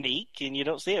unique, and you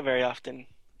don't see it very often.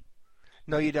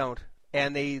 No, you don't.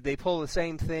 And they pull the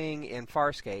same thing in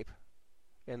Farscape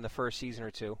in the first season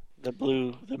or 2. The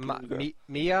blue girl.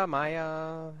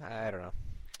 Maya, I don't know.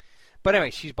 But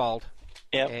anyway, she's bald.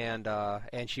 Yep.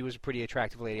 And she was a pretty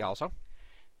attractive lady also.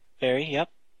 Very, yep.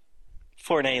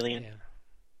 For an alien. Yeah.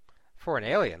 For an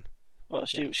alien. Well,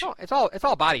 she Oh, it's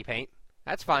all body paint.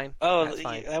 That's fine. Oh, that's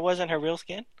fine. That wasn't her real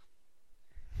skin?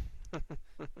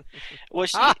 Was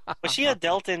she a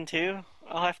Deltan too?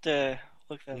 I'll have to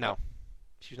look that up. No,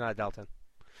 she's not a Deltan.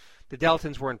 The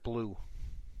Deltans weren't blue.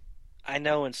 I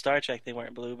know in Star Trek they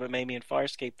weren't blue, but maybe in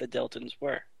Farscape the Deltans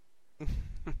were.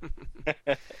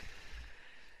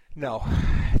 No,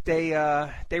 they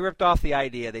ripped off the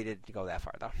idea. They didn't go that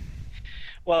far though.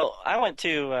 Well, I've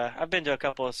been to a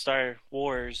couple of Star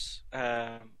Wars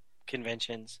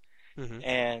conventions,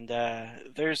 and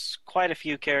there's quite a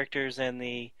few characters in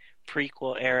the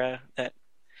prequel era that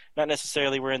not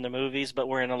necessarily were in the movies, but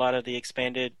were in a lot of the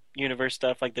expanded universe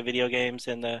stuff, like the video games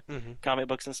and the comic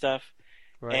books and stuff.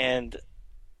 Right. And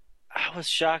I was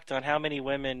shocked on how many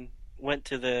women went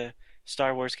to the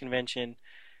Star Wars convention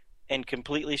and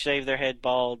completely shaved their head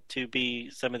bald to be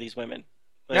some of these women.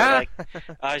 Like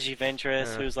Aji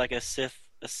Ventress, who's like a Sith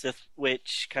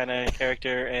witch kind of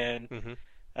character, and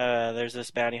there's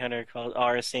this bounty hunter called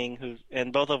Aura Singh,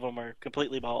 and both of them are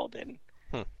completely bald. And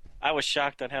I was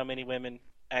shocked on how many women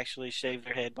actually shaved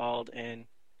their head bald and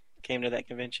came to that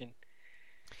convention.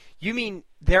 You mean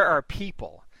there are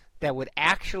people that would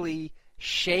actually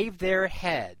shave their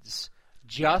heads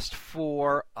just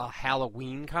for a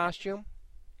Halloween costume?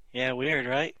 Yeah, weird,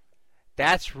 right?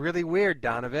 That's really weird,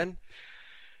 Donovan.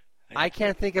 I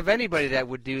can't think of anybody that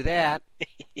would do that.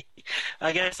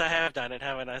 I guess I have done it,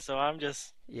 haven't I? So I'm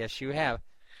just... Yes, you have.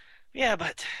 Yeah,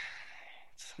 but...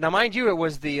 Now, mind you, it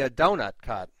was the donut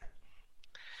cut.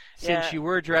 Since you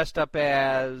were dressed up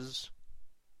as...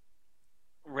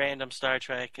 Random Star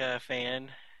Trek fan.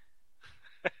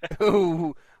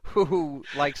 who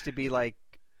likes to be like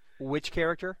which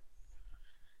character?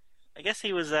 I guess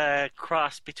he was a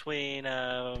cross between...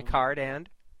 Picard and?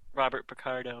 Robert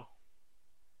Picardo.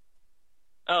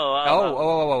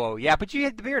 Oh, yeah, but you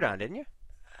had the beard on, didn't you?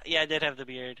 Yeah, I did have the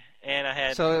beard, and I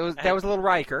had. So that was a little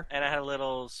Riker, and I had a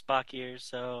little Spock ears,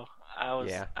 so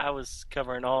I was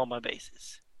covering all my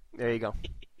bases. There you go.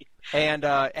 And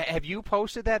have you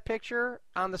posted that picture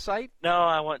on the site? No,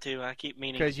 I want to. I keep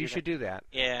meaning. Because you should do that.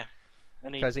 Yeah.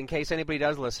 Because in case anybody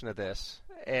does listen to this,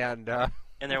 and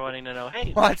they're wanting to know,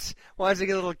 hey, wants to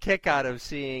get a little kick out of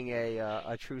seeing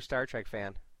a true Star Trek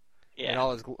fan. Yeah. And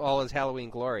all his Halloween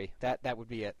glory. That would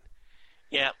be it.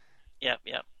 Yep.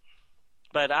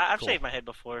 But I've shaved my head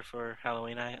before for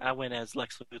Halloween. I went as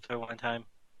Lex Luthor one time.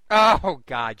 Oh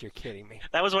God, you're kidding me.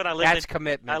 That was when I lived. That's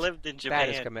commitment. I lived in Japan.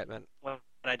 That is commitment. When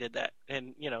I did that,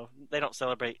 and they don't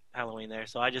celebrate Halloween there,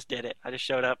 so I just did it. I just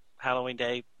showed up Halloween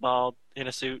day, bald, in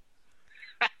a suit.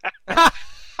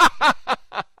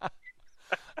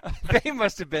 They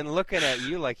must have been looking at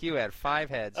you like you had 5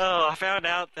 heads. Oh, I found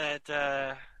out that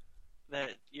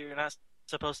that you're not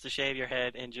supposed to shave your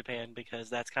head in Japan because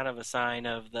that's kind of a sign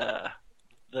of the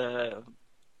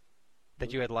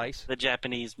that you had lice? The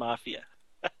Japanese mafia.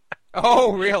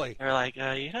 Oh, really? They're like,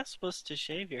 you're not supposed to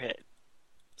shave your head.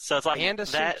 So it's like and a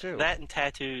that. Suit too. That and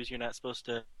tattoos, you're not supposed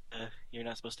to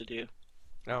do.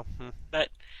 Oh. But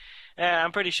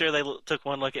I'm pretty sure they took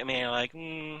one look at me and were like,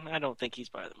 I don't think he's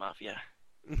part of the mafia.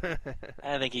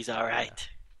 I think he's all right.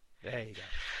 There you go.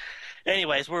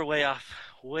 Anyways, we're way off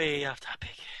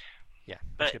topic. Yeah,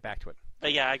 let's get back to it.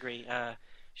 But yeah, I agree.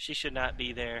 She should not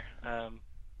be there.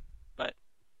 But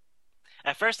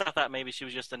at first I thought maybe she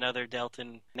was just another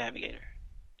Deltan navigator.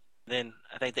 Then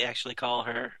I think they actually call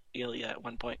her Ilya at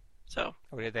one point. So.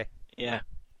 Oh, did they? Yeah.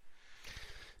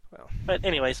 Well. But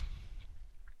anyways.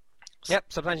 Yep.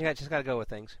 Sometimes you just gotta go with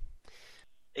things.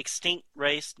 Extinct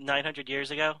race 900 years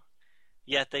ago,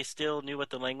 yet they still knew what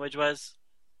the language was.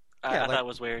 I thought it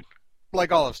was weird.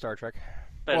 Like all of Star Trek.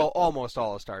 But, well, almost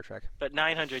all of Star Trek. But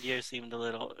 900 years seemed a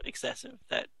little excessive.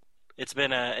 That it's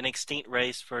been an extinct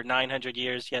race for 900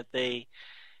 years, yet they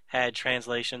had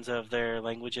translations of their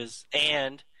languages,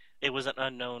 and it was an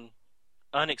unknown,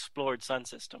 unexplored sun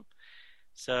system.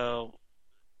 So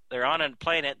they're on a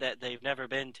planet that they've never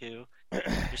been to. They're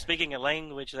speaking a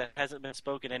language that hasn't been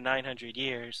spoken in 900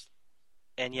 years,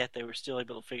 and yet they were still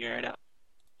able to figure it out.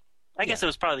 I guess it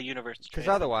was probably the Universal Translator.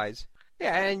 Because otherwise,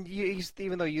 and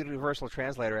even though Universal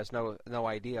Translator has no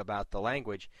idea about the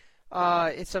language,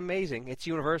 it's amazing. It's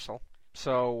universal.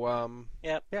 So,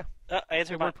 yeah. I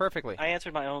answered it worked perfectly. I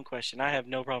answered my own question. I have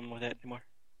no problem with it anymore.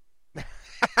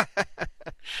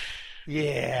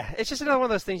 Yeah, it's just another one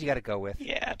of those things you got to go with.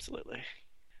 Yeah, absolutely.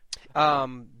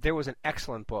 There was an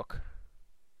excellent book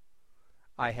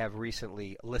I have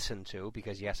recently listened to,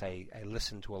 because yes, I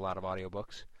listen to a lot of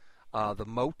audiobooks. The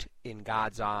Mote in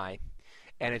God's Eye.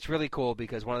 And it's really cool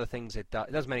because one of the things it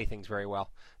does many things very well,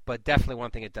 but definitely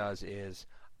one thing it does is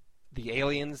the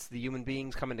aliens, the human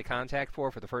beings come into contact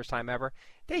for the first time ever,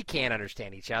 they can't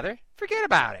understand each other. Forget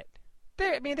about it.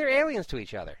 They're aliens to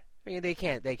each other. I mean, they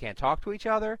can't talk to each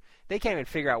other. They can't even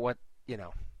figure out what,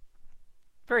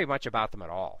 very much about them at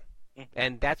all.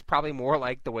 And that's probably more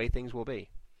like the way things will be.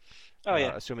 Oh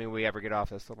yeah. Assuming we ever get off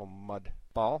this little mud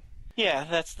ball. Yeah,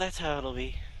 that's how it'll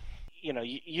be.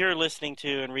 You're listening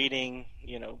to and reading,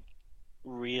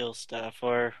 real stuff,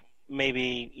 or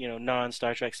maybe,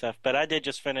 non-Star Trek stuff. But I did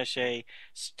just finish a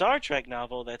Star Trek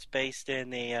novel that's based in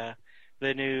the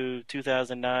new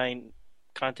 2009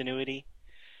 continuity,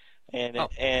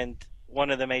 and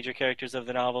one of the major characters of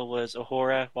the novel was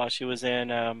Uhura while she was in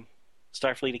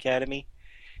Starfleet Academy,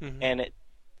 and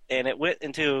it went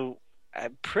into a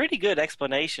pretty good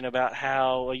explanation about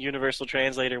how a universal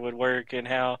translator would work, and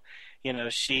how,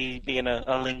 she, being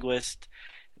a linguist,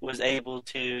 was able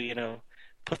to,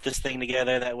 put this thing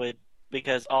together that would,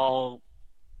 because all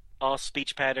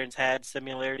speech patterns had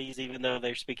similarities, even though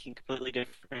they're speaking completely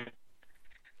different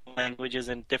languages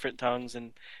and different tongues,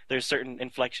 and there's certain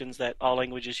inflections that all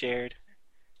languages shared.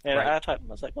 And Right. I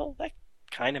was like, well, that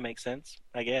kind of makes sense,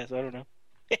 I guess. I don't know.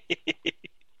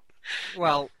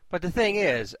 Well, but the thing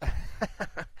is,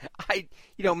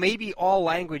 maybe all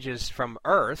languages from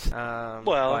Earth.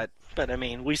 But I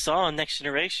mean, we saw in Next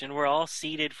Generation, we're all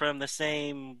seeded from the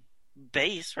same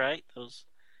base, right?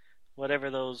 Whatever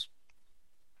those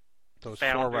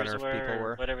founders Forerunner people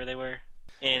were. whatever they were.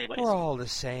 Anyways, We're all the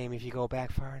same if you go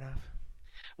back far enough.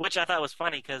 which I thought was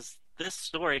funny, because this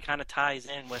story kind of ties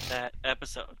in with that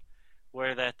episode,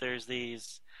 where that there's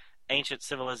these ancient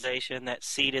civilization that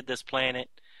seeded this planet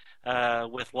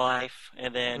with life,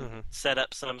 and then set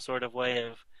up some sort of way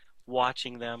of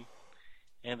watching them,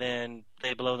 and then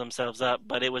they blow themselves up.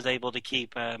 But it was able to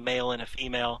keep a male and a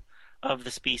female of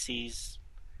the species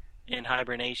in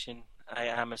hibernation,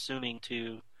 I'm assuming,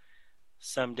 to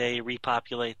someday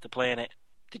repopulate the planet.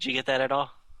 Did you get that at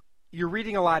all? You're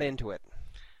reading a lot into it.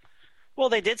 Well,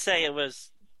 they did say it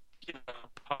was,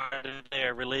 part of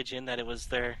their religion, that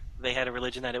they had a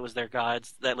religion that it was their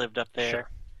gods that lived up there. Sure.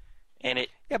 And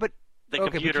Yeah, but the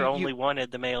computer only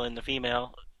wanted the male and the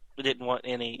female. It didn't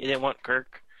want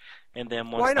Kirk and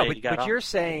them once well, I know, they got but off. you're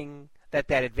saying that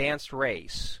advanced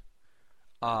race.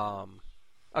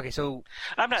 Okay, so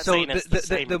I'm not saying it's the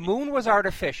same. The moon was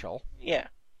artificial. Yeah.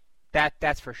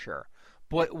 That's for sure.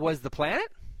 But was the planet?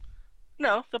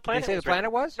 No, the planet. Did they say was the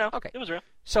planet real. was? No, Okay. it was real.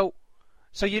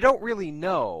 So you don't really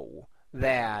know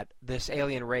that this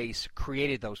alien race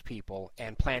created those people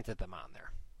and planted them on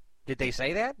there. Did they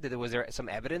say that? Was there some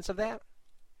evidence of that?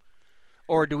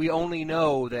 Or do we only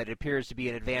know that it appears to be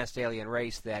an advanced alien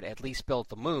race that at least built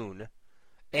the moon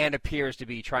and appears to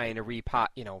be trying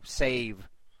to save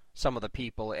some of the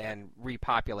people and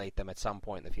repopulate them at some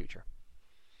point in the future?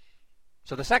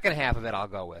 So the second half of it I'll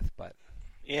go with, but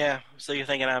Yeah, so you're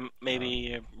thinking I'm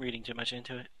maybe reading too much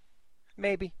into it.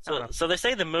 maybe. I don't know. So they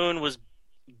say the moon was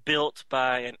built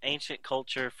by an ancient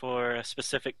culture for a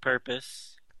specific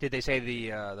purpose. Did they say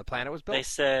the planet was built? They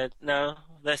said no.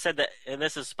 They said that, and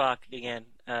this is Spock again.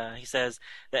 He says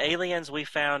the aliens we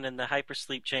found in the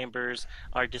hypersleep chambers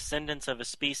are descendants of a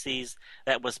species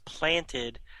that was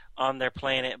planted on their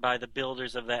planet by the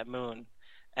builders of that moon.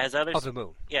 As others of the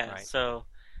moon. Yeah. Right. So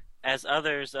as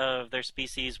others of their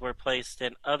species were placed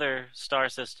in other star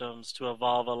systems to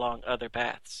evolve along other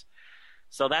paths.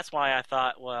 So that's why I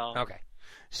thought, well... Okay.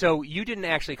 So you didn't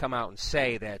actually come out and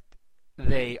say that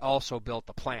they also built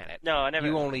the planet. No, I never...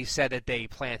 You only said that they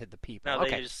planted the people. No,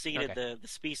 okay. they just seeded okay. the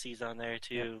species on there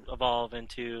to evolve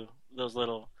into those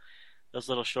little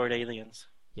short aliens.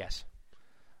 Yes.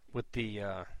 With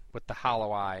the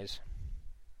hollow eyes.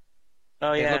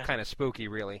 Oh, yeah. They look kind of spooky,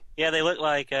 really. Yeah, they look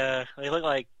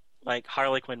like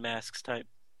Harlequin masks type.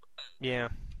 Yeah.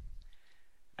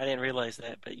 I didn't realize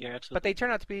that, but you're absolutely... But they turn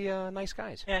out to be nice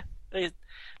guys. Yeah, they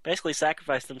basically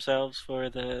sacrificed themselves for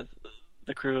the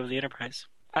crew of the Enterprise.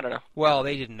 I don't know. Well,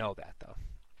 they didn't know that, though.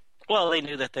 Well, they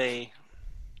knew that they...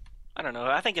 I don't know.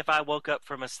 I think if I woke up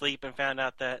from a sleep and found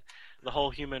out that the whole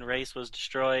human race was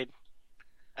destroyed,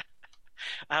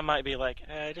 I might be like,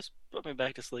 just put me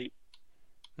back to sleep.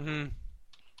 Mm-hmm.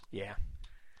 Yeah.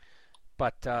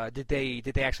 But did they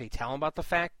actually tell them about the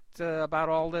fact about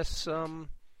all this?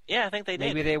 Yeah, I think they did.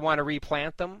 Maybe they want to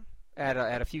replant them at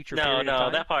a future period of time?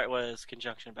 No, that part was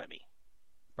conjunction by me.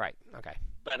 Right, okay.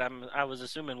 But I was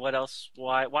assuming what else?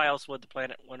 Why else would the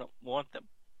planet want them?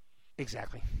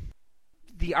 Exactly.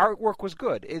 The artwork was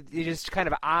good. It is kind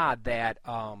of odd that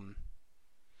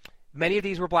many of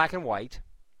these were black and white,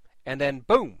 and then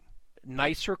boom,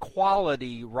 nicer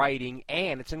quality writing,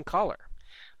 and it's in color.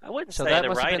 I wouldn't So say that the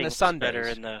must have been writing the was Sundays. better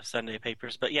in the Sunday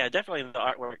papers, but yeah, definitely the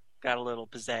artwork got a little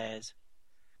pizzazz.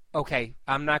 Okay,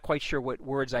 I'm not quite sure what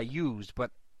words I used,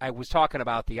 but I was talking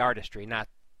about the artistry, not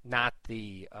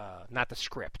the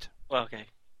script. Well, okay.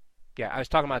 Yeah, I was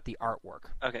talking about the artwork.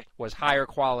 Okay. Was higher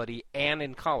quality and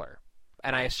in color.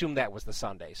 And I assume that was the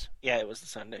Sundays. Yeah, it was the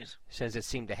Sundays. Since it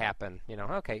seemed to happen,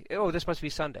 okay. Oh, this must be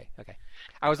Sunday. Okay.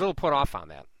 I was a little put off on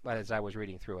that as I was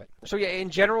reading through it. So, yeah,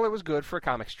 in general, it was good for a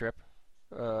comic strip.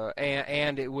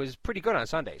 And it was pretty good on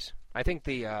Sundays. I think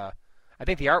the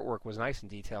artwork was nice and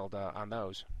detailed on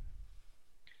those.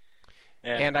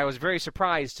 Yeah. And I was very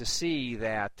surprised to see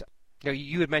that,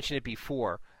 you had mentioned it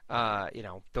before, though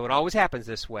it always happens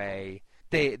this way,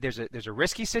 there's a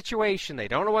risky situation, they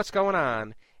don't know what's going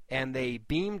on, and they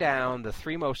beam down the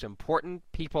three most important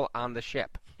people on the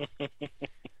ship.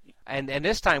 and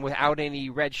this time without any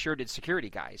red-shirted security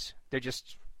guys. They're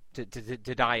just to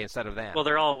die instead of them. Well,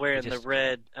 they're all wearing the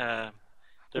red red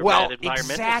environmental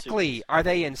exactly. suits. Are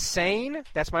they insane?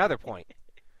 That's my other point.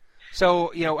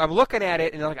 So, I'm looking at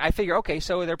it, and I figure, okay,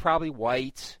 so they're probably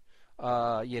white,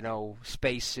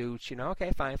 space suits,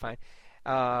 okay, fine.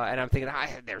 And I'm thinking,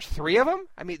 there's three of them?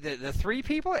 I mean, the three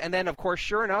people? And then, of course,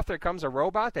 sure enough, there comes a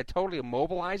robot that totally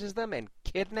immobilizes them and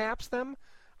kidnaps them.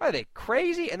 Are they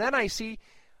crazy? And then I see,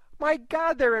 my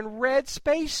God, they're in red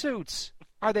space suits.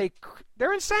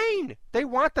 They're insane. They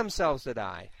want themselves to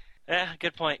die. Yeah,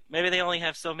 good point. Maybe they only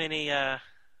have so many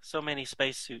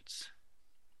space suits.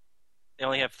 They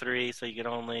only have 3, so you can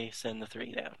only send the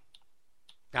 3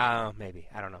 down. Maybe.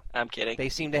 I don't know. I'm kidding. They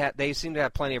seem to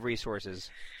have plenty of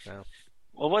resources. So.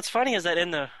 Well, what's funny is that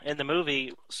in the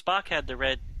movie, Spock had the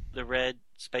red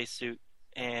spacesuit,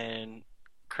 and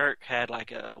Kirk had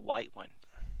like a white one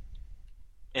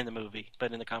in the movie.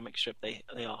 But in the comic strip, they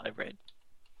all have red.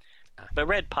 But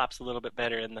red pops a little bit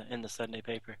better in the Sunday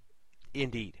paper.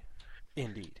 Indeed.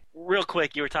 Real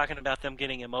quick, you were talking about them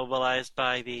getting immobilized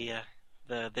by the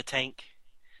tank.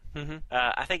 Mm-hmm.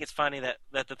 I think it's funny that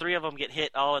the 3 of them get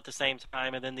hit all at the same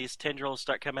time, and then these tendrils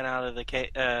start coming out of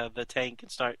the tank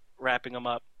and start wrapping them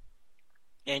up.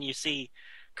 And you see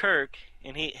Kirk,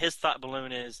 and his thought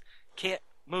balloon is, "Can't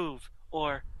move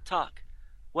or talk.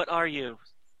 What are you?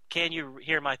 Can you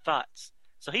hear my thoughts?"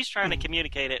 So he's trying to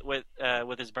communicate it with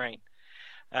his brain.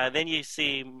 Then you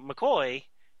see McCoy,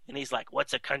 and he's like,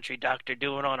 "What's a country doctor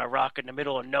doing on a rock in the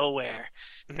middle of nowhere?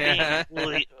 Being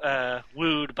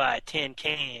wooed by a tin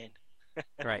can."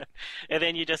 Right. And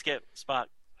then you just get Spock,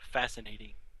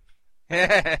 fascinating.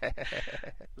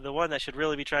 The one that should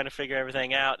really be trying to figure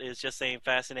everything out is just saying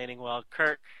fascinating, while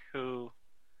Kirk, who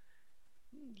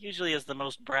usually is the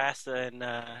most brass and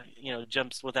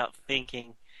jumps without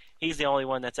thinking, he's the only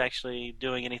one that's actually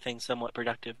doing anything somewhat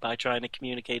productive by trying to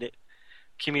communicate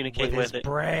with his it.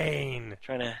 Brain.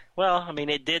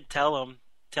 It did tell him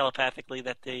telepathically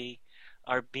that they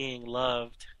are being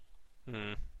loved.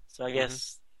 Mm. So I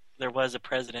guess there was a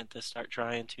president to start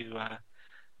trying to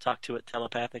talk to it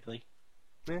telepathically.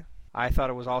 Yeah. I thought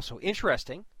it was also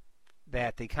interesting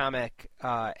that the comic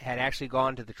had actually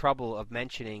gone to the trouble of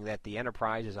mentioning that the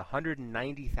Enterprise is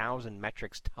 190,000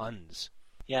 metric tons.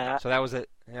 Yeah. So that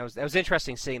was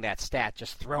interesting seeing that stat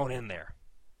just thrown in there.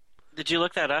 Did you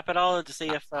look that up at all to see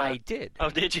if... I did. Oh,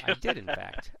 did you? I did, in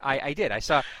fact. I did. I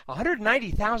saw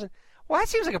 190,000. Well, that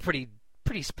seems like a pretty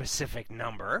specific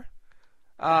number.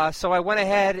 So I went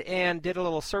ahead and did a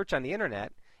little search on the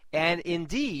internet, and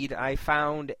indeed I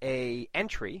found a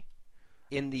entry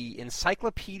in the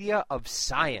Encyclopedia of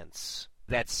Science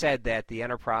that said that the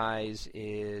Enterprise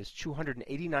is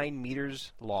 289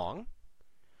 meters long,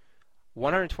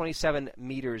 127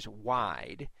 meters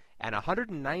wide, and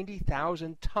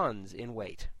 190,000 tons in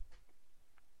weight.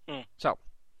 Mm.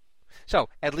 So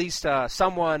at least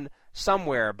someone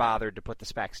somewhere bothered to put the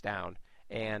specs down,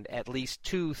 and at least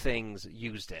 2 things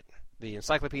used it: the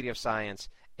Encyclopedia of Science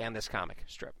and this comic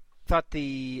strip. Thought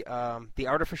the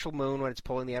artificial moon, when it's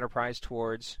pulling the Enterprise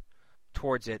towards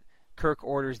it, Kirk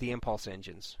orders the impulse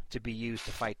engines to be used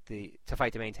to fight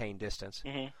to maintain distance,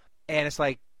 and it's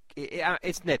like.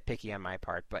 It's nitpicky on my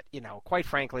part, but quite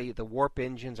frankly, the warp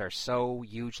engines are so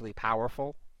hugely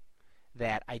powerful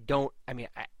that I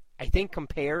think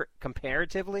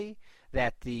comparatively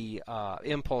that the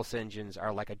impulse engines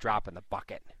are like a drop in the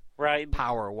bucket, right?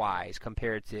 Power-wise,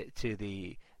 compared to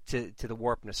the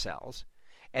warp nacelles.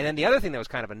 And then the other thing that was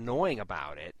kind of annoying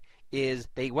about it is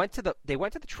they went to the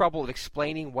trouble of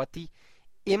explaining what the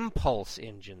impulse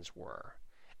engines were,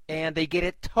 and they get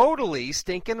it totally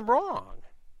stinking wrong.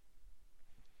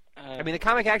 The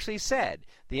comic actually said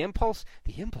the impulse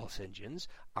engines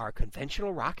are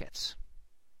conventional rockets.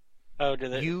 Oh, do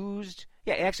they?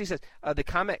 Yeah, it actually says the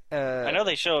comic. I know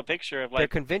they show a picture of they're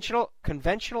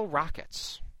conventional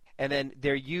rockets, and then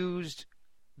they're used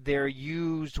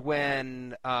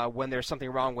when there's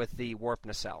something wrong with the warp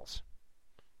nacelles,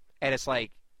 and it's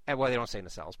like, well, they don't say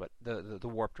nacelles, but the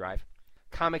warp drive.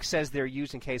 Comic says they're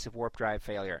used in case of warp drive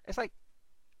failure. It's like,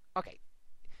 okay.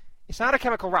 It's not a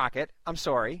chemical rocket. I'm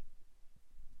sorry.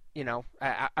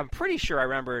 I'm pretty sure I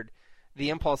remembered the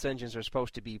impulse engines are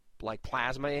supposed to be like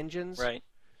plasma engines, Right.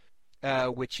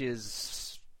 Which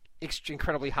is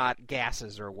incredibly hot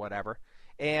gases or whatever.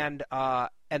 And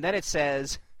then it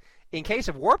says, in case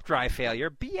of warp drive failure,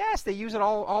 BS. They use it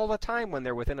all the time when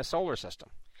they're within a solar system.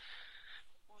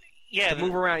 Yeah, To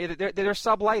move around. They're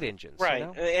sublight engines. right, You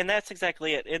know? and that's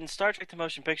exactly it. In Star Trek: The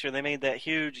Motion Picture, they made that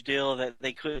huge deal that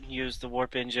they couldn't use the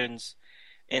warp engines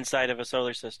inside of a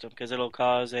solar system because it'll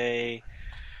cause a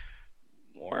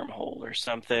wormhole or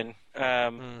something.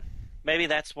 Maybe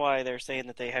that's why they're saying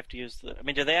that they have to use the. I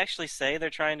mean, do they actually say they're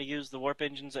trying to use the warp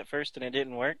engines at first and it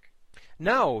didn't work?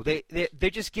 No, they're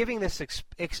just giving this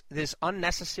this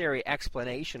unnecessary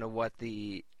explanation of what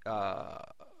the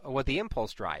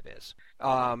impulse drive is.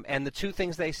 And the two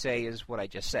things they say is what I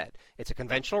just said. It's a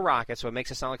conventional rocket, so it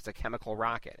makes it sound like it's a chemical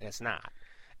rocket, and it's not.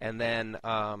 And then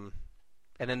the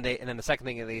second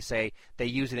thing they say, they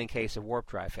use it in case of warp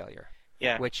drive failure.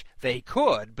 Yeah. Which they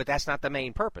could, but that's not the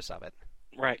main purpose of it.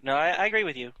 Right. No, I agree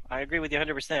with you. I agree with you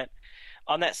 100%.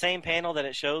 On that same panel that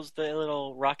it shows the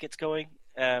little rockets going,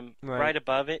 right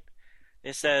above it,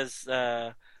 it says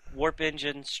warp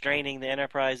engine straining, the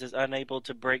Enterprise is unable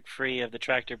to break free of the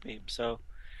tractor beam. So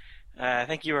I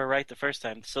think you were right the first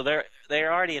time. So they're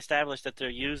already established that they're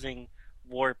using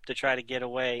warp to try to get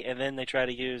away, and then they try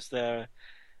to use the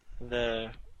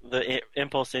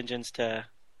impulse engines to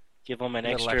give them an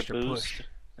extra boost.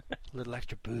 Little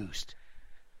extra boost.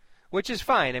 Which is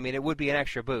fine. I mean, it would be an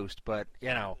extra boost, but,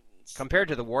 compared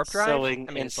to the warp drive, So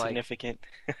It's insignificant.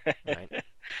 like, right.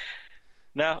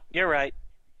 No, you're right.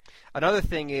 Another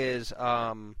thing is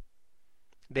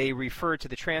they refer to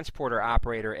the transporter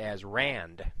operator as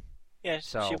Rand. Yes,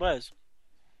 So- she was.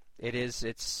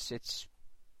 It's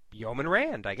Yeoman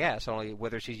Rand, I guess. Only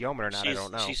whether she's Yeoman or not, I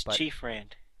don't know. She's but Chief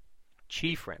Rand.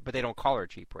 Chief Rand, but they don't call her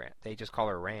Chief Rand. They just call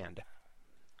her Rand.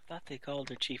 I thought they called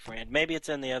her Chief Rand. Maybe it's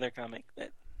in the other comic.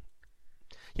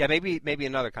 Yeah, maybe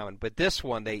another comment, but this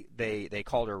one they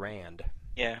called her Rand.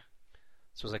 Yeah.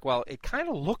 So it's like, well, it kind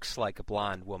of looks like a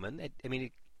blonde woman.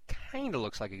 It kind of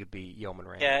looks like it could be Yeoman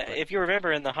Rand. Yeah, but- if you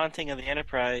remember in The Haunting of the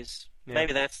Enterprise, Yeah.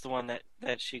 maybe that's the one that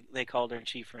they called her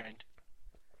Chief Rand.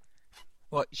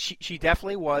 Well, she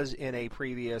definitely was in a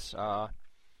previous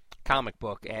comic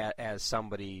book as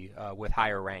somebody with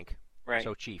higher rank. Right.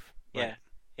 So Chief. Yeah. Right.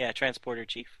 Yeah, Transporter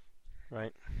Chief.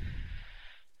 Right.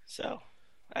 So,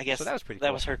 I guess So that was pretty that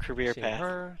cool. was her career Seeing path.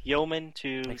 her- Yeoman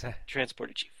to Exactly.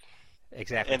 Transporter Chief.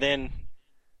 Exactly. And then,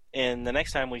 and the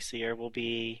next time we see her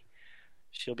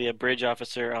she'll be a bridge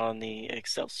officer on the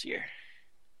Excelsior.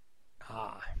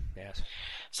 Yes.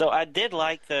 So I did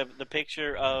like the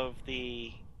picture of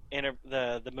the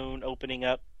moon opening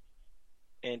up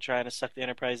and trying to suck the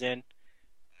Enterprise in.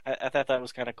 I thought that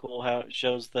was kind of cool how it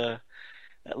shows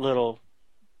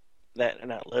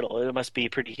it must be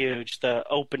pretty huge, the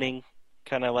opening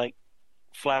kind of like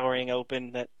flowering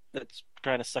open that's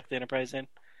trying to suck the Enterprise in.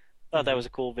 I thought that was a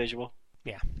cool visual.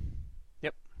 Yep.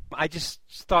 I just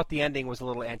thought the ending was a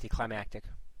little anticlimactic.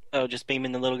 Oh, just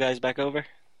beaming the little guys back over?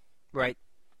 Right.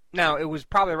 Now, it was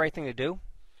probably the right thing to do,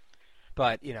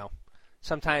 but,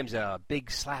 sometimes a big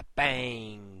slap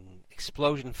bang,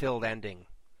 explosion-filled ending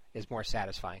is more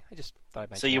satisfying. I just thought I'd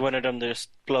mention So you that. wanted them to just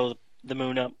blow the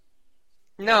moon up?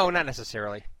 No, not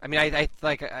necessarily. I mean, I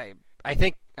think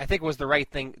it was the right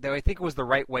thing. I think it was the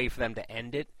right way for them to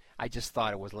end it. I just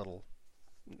thought it was a little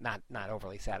not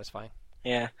overly satisfying.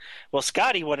 Yeah. Well,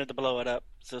 Scotty wanted to blow it up.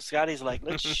 So Scotty's like,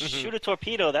 let's shoot a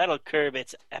torpedo. That'll curb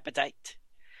its appetite.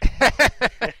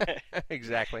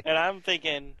 Exactly. And I'm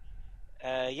thinking,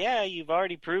 yeah, you've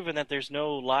already proven that there's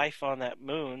no life on that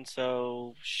moon,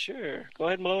 so sure, go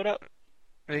ahead and blow it up.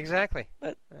 Exactly.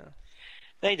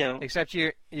 They don't. Except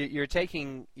you're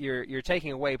taking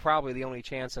away probably the only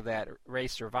chance of that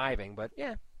race surviving. But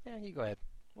yeah, you go ahead.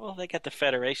 Well, they got the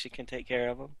Federation can take care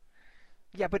of them.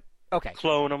 Yeah, but okay.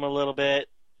 Clone them a little bit.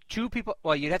 Two people.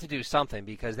 Well, you'd have to do something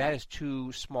because that is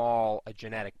too small a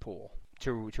genetic pool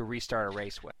to restart a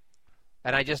race with.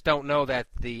 And I just don't know that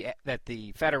the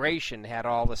Federation had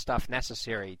all the stuff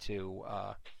necessary to,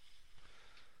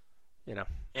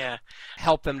 Yeah.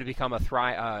 help them to become a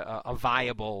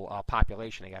viable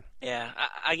population again. Yeah,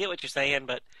 I get what you're saying,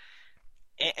 but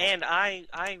and I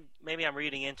maybe I'm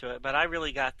reading into it, but I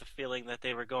really got the feeling that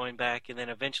they were going back, and then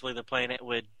eventually the planet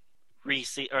would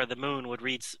reseed, or the moon would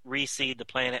reseed the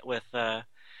planet with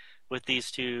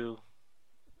these two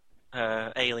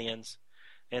aliens,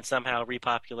 and somehow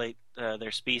repopulate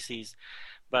their species.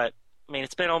 But I mean,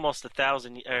 it's been almost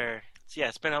 1,000.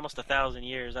 It's been almost 1,000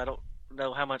 years. I don't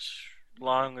know how much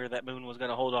longer that moon was going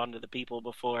to hold on to the people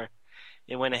before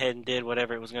it went ahead and did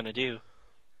whatever it was going to do.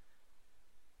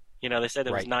 You know, they said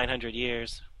it was Right. 900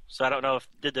 years. So I don't know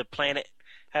did the planet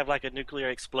have like a nuclear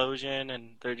explosion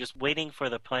and they're just waiting for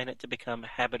the planet to become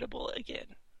habitable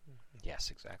again.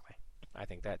 Yes, exactly. I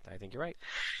think you're right.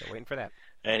 They're waiting for that.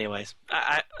 Anyways,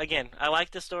 I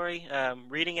like the story.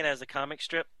 Reading it as a comic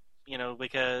strip, you know,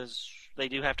 because they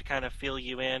do have to kind of fill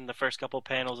you in. The first couple of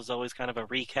panels is always kind of a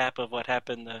recap of what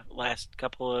happened the last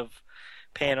couple of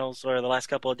panels or the last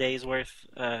couple of days worth.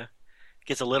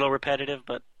 Gets a little repetitive,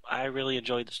 but I really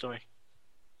enjoyed the story.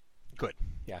 Good.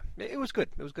 Yeah, it was good.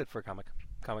 It was good for a comic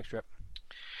strip.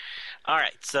 All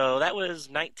right, so that was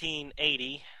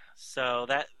 1980. So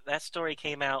that story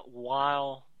came out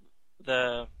while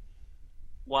the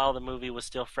movie was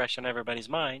still fresh on everybody's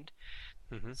mind.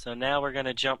 Mm-hmm. So now we're going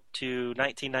to jump to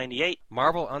 1998.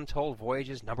 Marvel Untold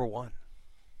Voyages #1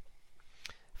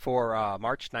 for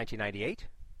March 1998.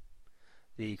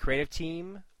 The creative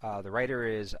team, the writer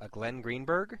is Glenn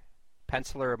Greenberg,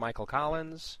 penciler Michael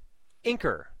Collins,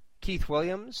 inker Keith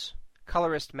Williams,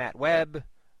 colorist Matt Webb,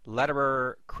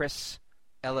 letterer Chris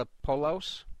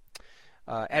Elipoulos,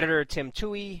 editor Tim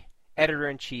Toohey,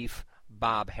 editor-in-chief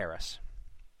Bob Harris.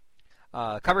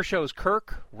 Cover shows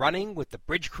Kirk running with the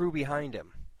bridge crew behind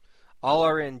him. All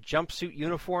are in jumpsuit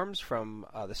uniforms from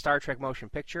the Star Trek motion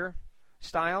picture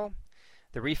style.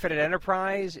 The refitted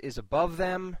Enterprise is above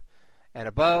them, and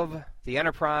above the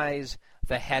Enterprise,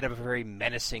 the head of a very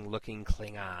menacing-looking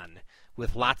Klingon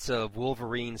with lots of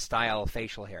Wolverine-style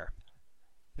facial hair.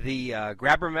 The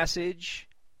grabber message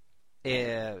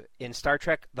in Star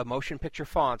Trek the motion picture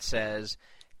font says,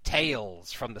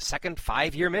 "Tales from the second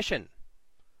 5-year mission."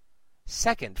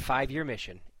 Second 5-year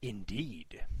mission,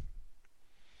 indeed.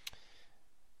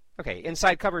 Okay,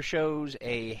 inside cover shows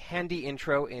a handy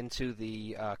intro into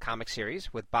the comic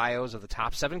series with bios of the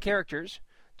top 7 characters,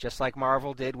 just like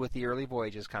Marvel did with the early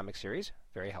Voyages comic series.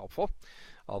 Very helpful,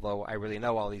 although I really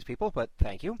know all these people, but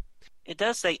thank you. It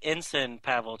does say Ensign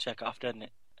Pavel Chekhov, doesn't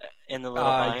it? In the little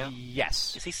bio?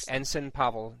 Yes. Is he Ensign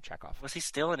Pavel Chekhov. Was he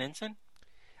still an ensign?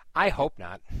 I hope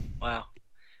not. Wow.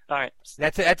 All right.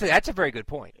 That's a very good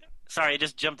point. Sorry, it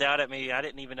just jumped out at me. I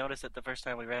didn't even notice it the first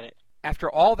time we read it. After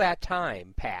all that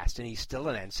time passed, and he's still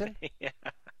an ensign? Yeah.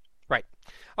 Right.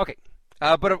 Okay.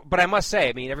 But I must say,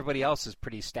 I mean, everybody else is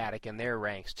pretty static in their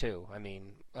ranks, too. I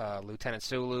mean, Lieutenant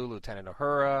Sulu, Lieutenant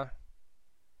Uhura,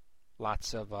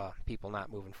 lots of people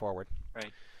not moving forward.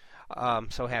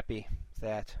 Right. So happy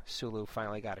that Sulu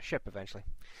finally got a ship eventually.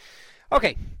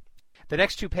 Okay. The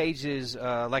next 2 pages,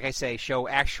 like I say, show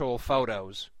actual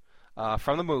photos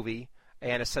from the movie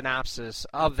and a synopsis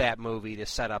of that movie to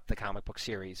set up the comic book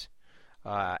series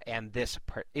and this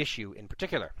issue in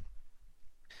particular.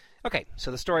 Okay, so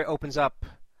the story opens up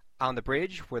on the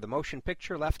bridge where the motion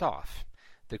picture left off.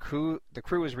 The crew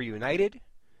is reunited,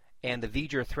 and the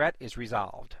V'ger threat is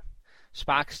resolved.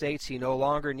 Spock states he no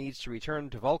longer needs to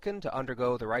return to Vulcan to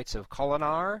undergo the rites of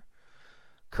Kolinahr.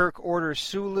 Kirk orders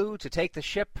Sulu to take the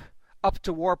ship up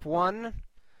to Warp 1.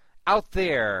 Out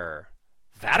there,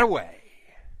 that-a-way.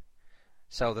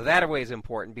 So the that-a-way is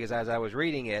important because as I was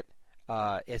reading it,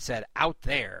 it said out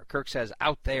there. Kirk says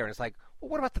out there, and it's like, well,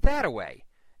 what about the that-a-way?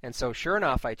 And so sure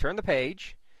enough, I turn the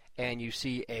page, and you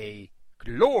see a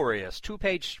glorious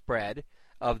 2-page spread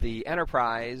of the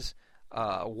Enterprise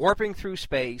warping through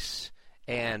space,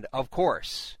 and of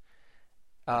course,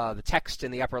 the text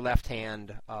in the upper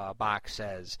left-hand box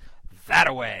says,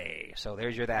 that-a-way. So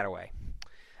there's your that-a-way.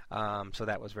 So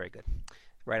that was very good.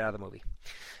 Right out of the movie.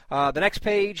 The next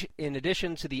page, in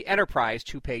addition to the Enterprise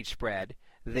 2-page spread,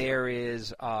 there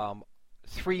is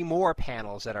 3 more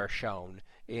panels that are shown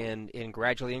in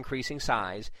gradually increasing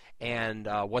size. And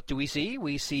what do we see?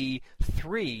 We see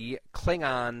 3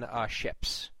 Klingon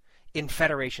ships in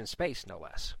Federation space, no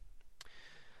less.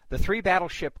 The 3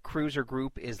 battleship cruiser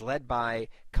group is led by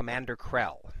Commander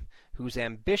Krell, whose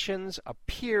ambitions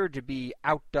appear to be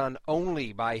outdone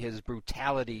only by his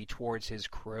brutality towards his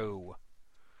crew.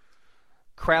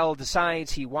 Krell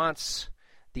decides he wants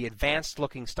the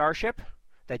advanced-looking starship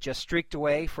that just streaked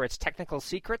away for its technical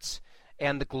secrets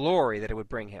and the glory that it would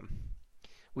bring him.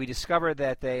 We discover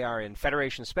that they are in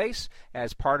Federation space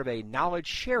as part of a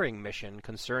knowledge-sharing mission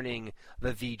concerning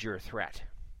the V'ger threat.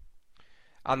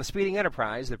 On the speeding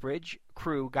Enterprise, the bridge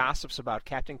crew gossips about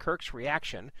Captain Kirk's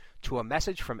reaction to a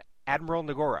message from Admiral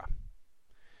Nagora.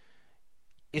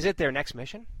 Is it their next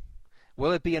mission?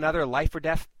 Will it be another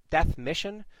life-or-death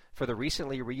mission for the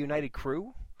recently reunited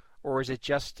crew? Or is it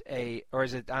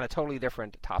on a totally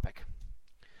different topic?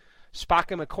 Spock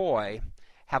and McCoy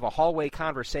have a hallway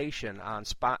conversation on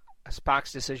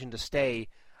Spock's decision to stay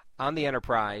on the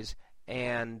Enterprise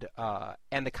and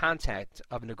the content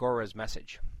of Nagora's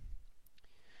message.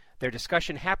 Their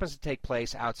discussion happens to take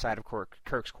place outside of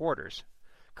Kirk's quarters.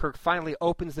 Kirk finally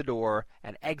opens the door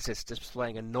and exits,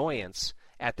 displaying annoyance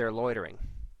at their loitering.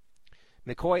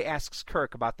 McCoy asks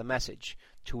Kirk about the message,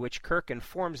 to which Kirk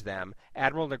informs them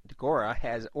Admiral Nagora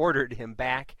has ordered him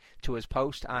back to his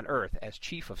post on Earth as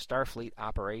Chief of Starfleet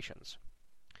Operations.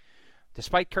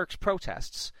 Despite Kirk's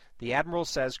protests, the Admiral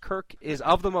says Kirk is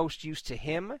of the most use to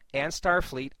him and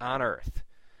Starfleet on Earth,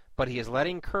 but he is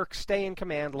letting Kirk stay in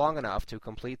command long enough to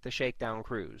complete the shakedown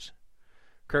cruise.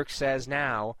 Kirk says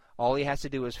now all he has to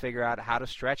do is figure out how to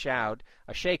stretch out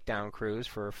a shakedown cruise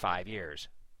for 5 years.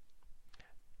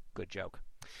 Good joke.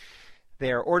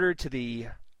 They are ordered to the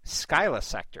Skyla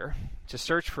sector to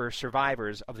search for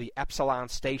survivors of the Epsilon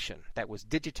station that was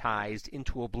digitized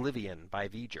into oblivion by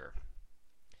V'ger.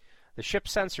 The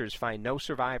ship's sensors find no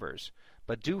survivors,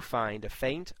 but do find a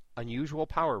faint, unusual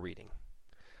power reading.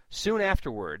 Soon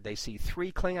afterward, they see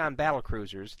 3 Klingon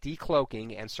battlecruisers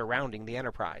decloaking and surrounding the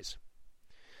Enterprise.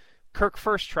 Kirk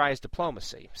first tries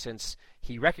diplomacy, since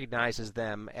he recognizes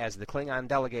them as the Klingon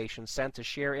delegation sent to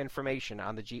share information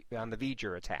on the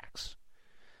V'ger attacks.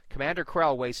 Commander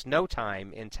Krell wastes no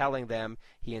time in telling them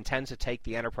he intends to take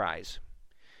the Enterprise.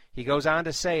 He goes on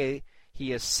to say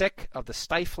he is sick of the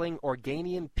stifling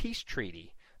Organian peace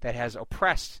treaty that has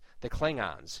oppressed the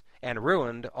Klingons and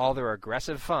ruined all their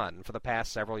aggressive fun for the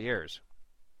past several years.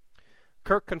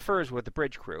 Kirk confers with the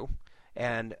bridge crew,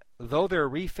 and though their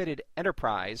refitted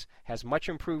Enterprise has much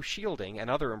improved shielding and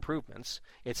other improvements,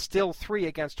 it's still 3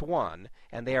 against 1,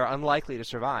 and they are unlikely to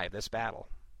survive this battle.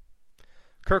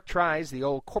 Kirk tries the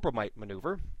old Corbomite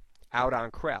maneuver out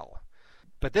on Krell,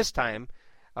 but this time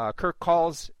Kirk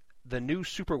calls the new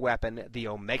superweapon the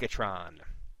Omegatron.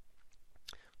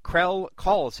 Krell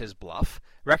calls his bluff,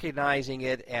 recognizing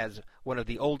it as one of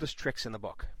the oldest tricks in the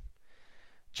book.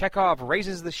 Chekhov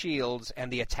raises the shields,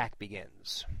 and the attack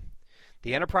begins.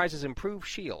 The Enterprise's improved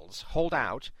shields hold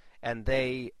out, and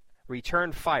they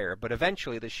return fire, but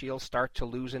eventually the shields start to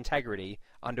lose integrity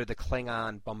under the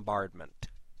Klingon bombardment.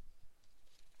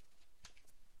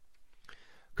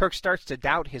 Kirk starts to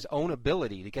doubt his own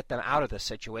ability to get them out of this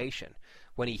situation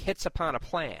when he hits upon a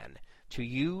plan to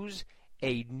use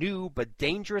a new but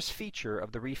dangerous feature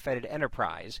of the refitted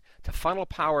Enterprise to funnel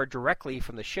power directly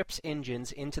from the ship's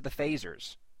engines into the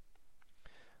phasers.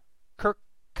 Kirk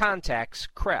contacts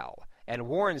Krell and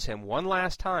warns him one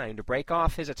last time to break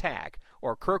off his attack,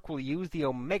 or Kirk will use the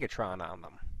Omegatron on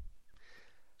them.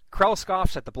 Krell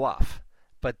scoffs at the bluff,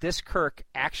 but this Kirk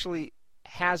actually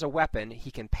has a weapon he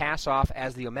can pass off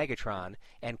as the Omegatron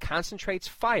and concentrates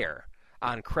fire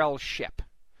on Krell's ship.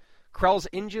 Krell's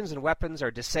engines and weapons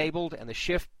are disabled, and the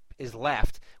ship is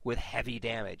left with heavy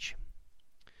damage.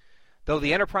 Though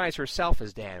the Enterprise herself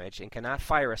is damaged and cannot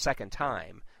fire a second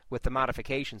time, with the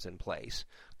modifications in place,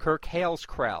 Kirk hails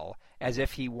Krell as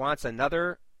if he wants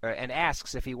another, and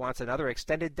asks if he wants another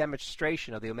extended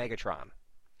demonstration of the Omegatron.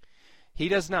 He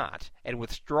does not, and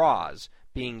withdraws,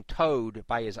 being towed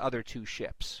by his other 2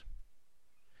 ships.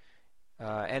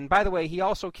 And by the way, he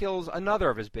also kills another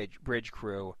of his bridge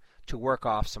crew to work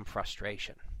off some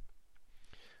frustration.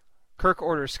 Kirk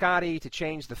orders Scotty to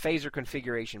change the phaser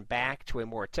configuration back to a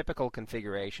more typical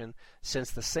configuration,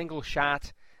 since the single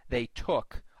shot they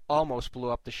took almost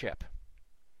blew up the ship.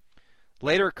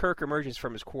 Later, Kirk emerges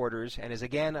from his quarters and is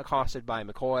again accosted by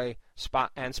McCoy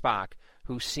and Spock,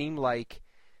 who seem like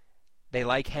they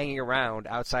like hanging around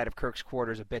outside of Kirk's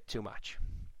quarters a bit too much.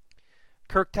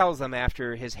 Kirk tells them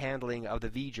after his handling of the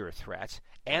V'ger threat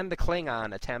and the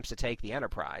Klingon attempts to take the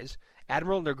Enterprise,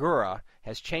 Admiral Nagura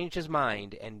has changed his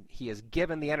mind and he has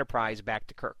given the Enterprise back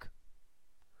to Kirk.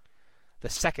 The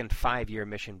second 5-year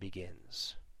mission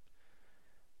begins.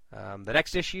 The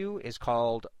next issue is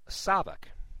called Savik.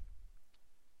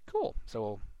 Cool. So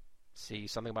we'll see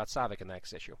something about Savik in the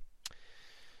next issue.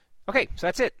 Okay, so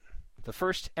that's it. The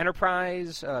first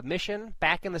Enterprise mission,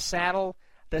 back in the saddle.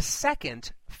 The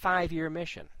second 5-year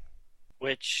mission.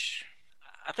 Which,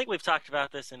 I think we've talked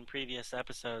about this in previous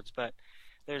episodes, but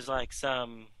there's like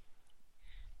some,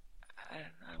 I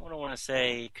don't want to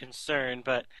say concern,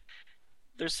 but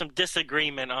there's some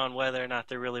disagreement on whether or not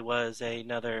there really was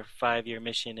another 5-year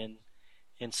mission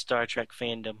in Star Trek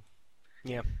fandom.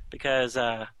 Yeah. Because,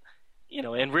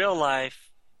 in real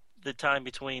life, the time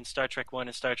between Star Trek 1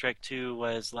 and Star Trek 2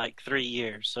 was like 3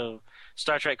 years. So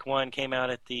Star Trek 1 came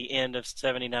out at the end of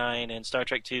 79 and Star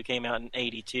Trek 2 came out in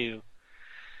 82.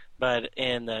 But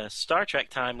in the Star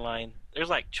Trek timeline, there's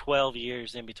like 12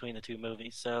 years in between the 2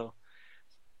 movies. So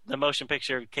the motion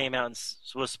picture came out and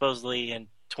was supposedly in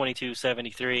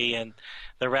 2273, and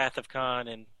The Wrath of Khan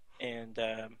and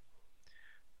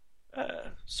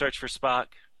Search for Spock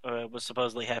was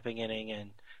supposedly happening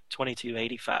in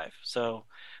 2285. So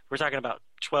we're talking about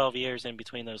 12 years in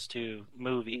between those two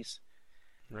movies.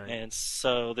 Right. And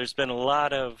so there's been a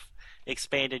lot of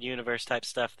expanded universe type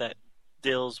stuff that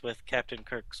deals with Captain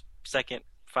Kirk's second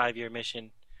 5-year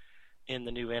mission in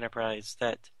the new Enterprise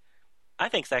that I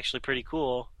think is actually pretty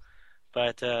cool.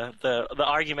 But the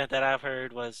argument that I've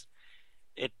heard was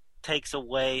it takes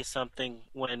away something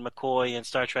when McCoy in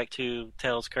Star Trek II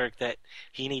tells Kirk that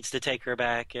he needs to take her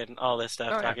back and all this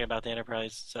stuff, talking about the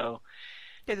Enterprise. So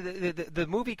yeah, the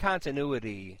movie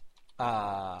continuity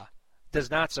does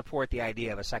not support the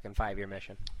idea of a second 5-year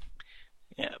mission.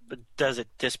 Yeah, but does it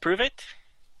disprove it?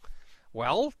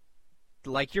 Well,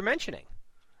 like you're mentioning.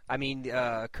 I mean,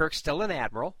 Kirk's still an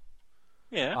admiral.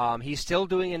 Yeah. He's still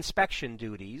doing inspection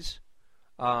duties.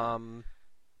 Isn't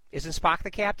Spock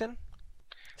the captain?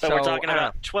 But we're talking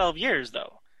about 12 years,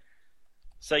 though.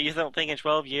 So you don't think in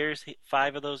 12 years,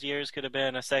 5 of those years could have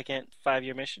been a second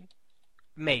 5-year mission?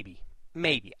 Maybe.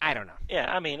 I don't know.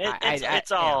 Yeah, I mean,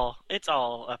 it's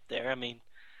all up there. I mean,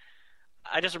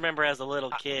 I just remember as a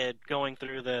little kid going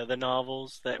through the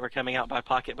novels that were coming out by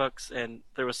Pocket Books, and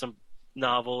there was some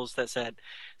novels that said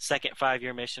second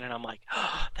 5-year mission, and I'm like,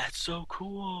 oh, that's so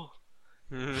cool.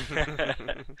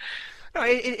 No,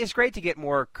 it's great to get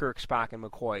more Kirk, Spock, and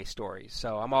McCoy stories,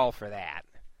 so I'm all for that.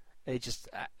 It just,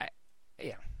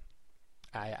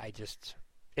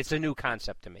 it's a new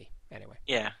concept to me, anyway.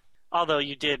 Yeah, although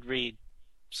you did read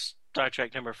Star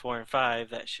Trek number 4 and 5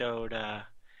 that showed the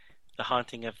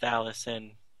haunting of Thalos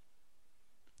and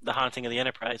the haunting of the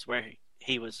Enterprise, where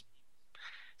he was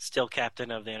still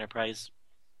captain of the Enterprise.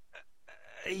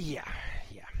 Yeah.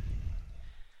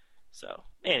 So,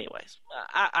 anyways,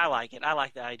 I like it. I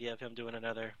like the idea of him doing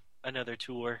another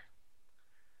tour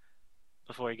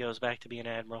before he goes back to being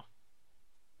admiral.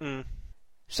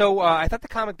 So I thought the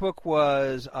comic book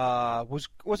was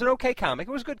an okay comic.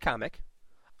 It was a good comic.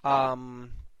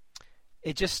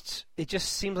 It just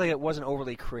seems like it wasn't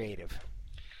overly creative.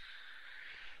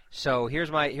 So here's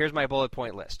my bullet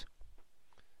point list.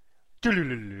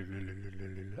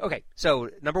 Okay, so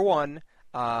number 1,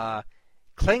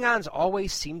 Klingons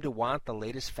always seem to want the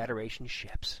latest Federation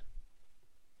ships.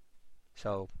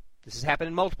 So this has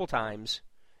happened multiple times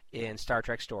in Star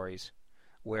Trek stories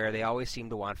where they always seem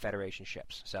to want Federation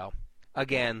ships. So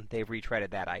again, they've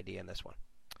retreaded that idea in this one.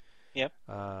 Yep.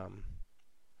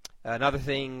 Another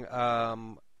thing,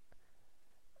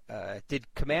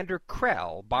 did Commander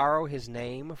Krell borrow his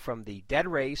name from the dead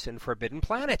race in Forbidden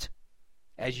Planet?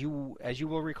 As you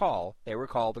will recall, they were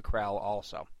called the Krell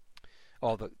also.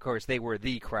 Of course, they were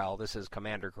the Krell. This is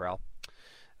Commander Krell.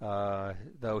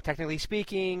 Though technically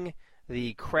speaking,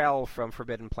 the Krell from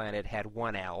Forbidden Planet had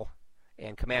 1 L,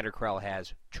 and Commander Krell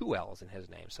has 2 L's in his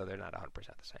name, so they're not 100%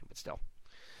 the same, but still.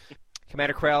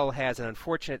 Commander Krell has an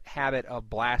unfortunate habit of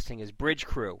blasting his bridge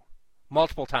crew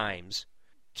multiple times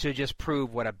to just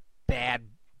prove what a bad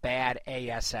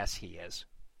ASS he is.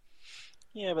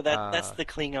 Yeah, but that's the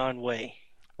Klingon way.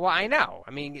 Well, I know.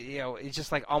 I mean, it's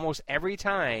just like almost every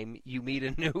time you meet a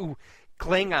new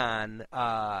Klingon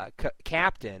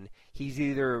captain, he's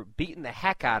either beating the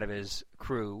heck out of his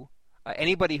crew,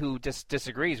 anybody who just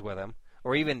disagrees with him,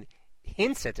 or even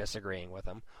hints at disagreeing with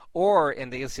him, or in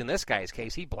this guy's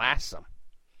case, he blasts them.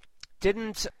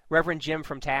 Didn't Reverend Jim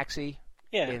from Taxi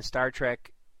in Star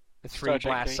Trek 3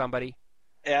 blast somebody?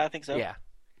 Yeah, I think so. Yeah,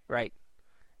 right.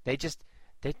 They're just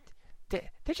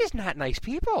not nice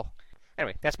people.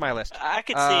 Anyway, that's my list. I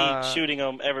could see shooting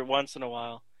them every once in a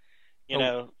while,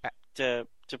 to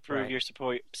prove your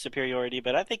superiority.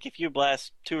 But I think if you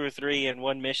blast 2 or 3 in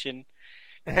one mission,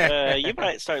 you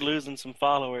might start losing some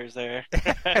followers there.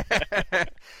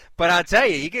 But I'll tell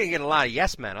you, you're going to get a lot of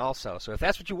yes men also. So if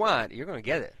that's what you want, you're going to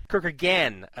get it. Kirk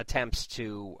again attempts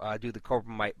to do the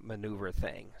Corbomite maneuver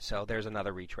thing. So there's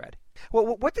another retread.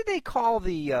 Well, what did they call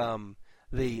the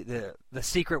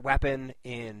secret weapon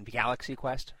in Galaxy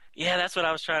Quest? Yeah, that's what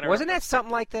I was trying to Wasn't that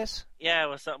something like this? Yeah, it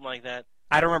was something like that.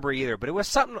 I don't remember either, but it was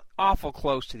something awful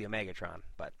close to the Omegatron.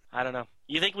 But I don't know.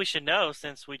 You think we should know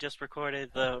since we just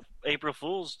recorded the April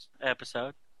Fool's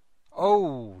episode?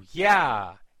 Oh,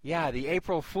 yeah, the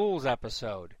April Fool's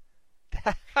episode.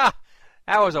 That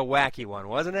was a wacky one,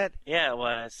 wasn't it? Yeah, it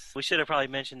was. We should have probably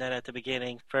mentioned that at the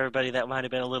beginning for everybody that might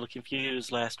have been a little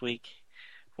confused last week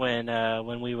when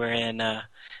we were in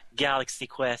Galaxy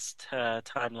Quest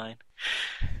timeline.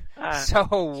 So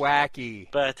wacky.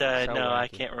 But so no, wacky. I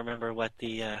can't remember what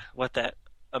that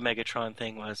Omegatron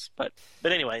thing was. But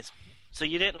anyways, so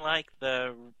you didn't like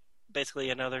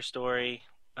basically another story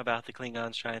about the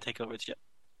Klingons trying to take over the ship?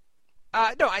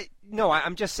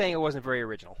 I'm just saying it wasn't very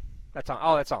original. That's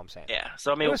all. That's all I'm saying. Yeah.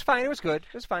 So I mean, it was fine. It was good.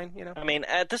 It was fine. I mean,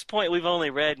 at this point, we've only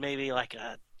read maybe like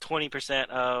a 20%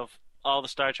 of all the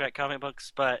Star Trek comic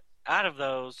books, but out of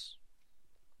those,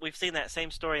 we've seen that same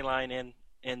storyline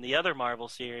in the other Marvel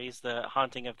series, the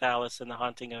Haunting of Thalos and the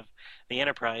Haunting of the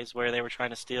Enterprise, where they were trying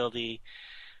to steal the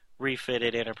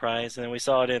refitted Enterprise, and then we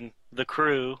saw it in The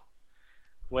Crew,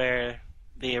 where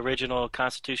the original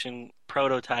Constitution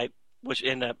prototype, which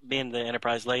ended up being the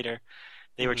Enterprise later,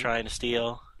 they were trying to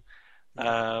steal.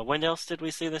 When else did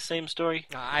we see the same story?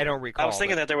 I don't recall. I was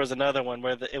thinking that there was another one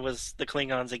where it was the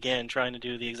Klingons again trying to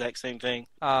do the exact same thing.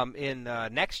 In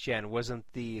Next Gen, wasn't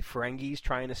the Ferengis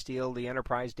trying to steal the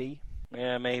Enterprise D?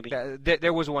 Yeah, maybe.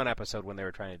 There was one episode when they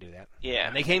were trying to do that. Yeah.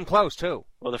 And they came close, too.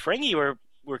 Well, the Ferengi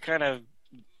were kind of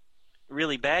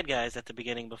really bad guys at the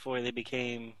beginning before they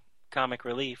became comic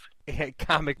relief.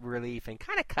 Comic relief and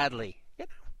kind of cuddly. You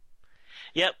know?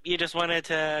 Yep, you just wanted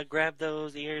to grab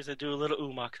those ears and do a little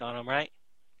umox on them, right?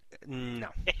 No.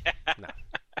 No.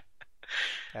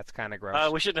 That's kind of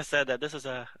gross. We shouldn't have said that. This is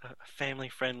a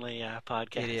family-friendly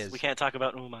podcast. It is. We can't talk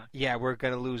about umox. Yeah, we're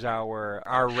going to lose our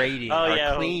rating.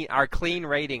 Our clean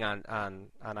rating on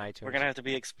iTunes. We're going to have to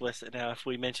be explicit now if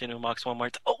we mention umox one more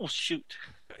time. Oh, shoot.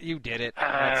 You did it.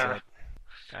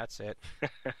 That's it.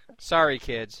 Sorry,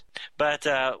 kids. But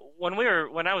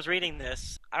when I was reading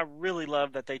this, I really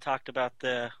loved that they talked about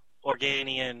the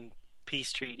Organian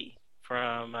peace treaty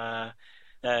from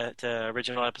that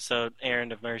original episode,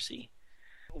 Errand of Mercy.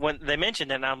 When they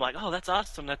mentioned it, and I'm like, oh, that's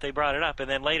awesome that they brought it up. And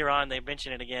then later on, they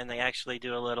mention it again. They actually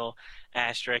do a little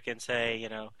asterisk and say,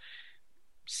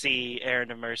 see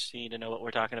Errand of Mercy to know what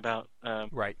we're talking about.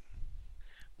 Right.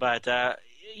 But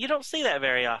you don't see that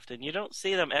very often. You don't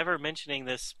see them ever mentioning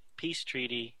this peace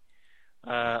treaty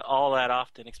all that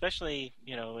often, especially,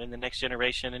 in the Next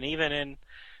Generation and even in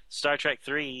Star Trek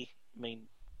 3. I mean,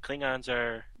 Klingons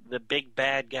are the big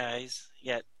bad guys,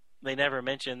 yet they never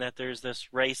mention that there's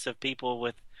this race of people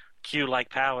with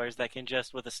Q-like powers that can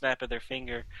just, with a snap of their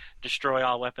finger, destroy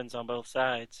all weapons on both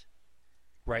sides.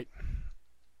 Right.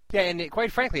 Yeah, and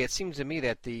quite frankly, it seems to me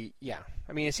that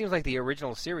it seems like the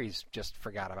original series just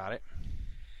forgot about it.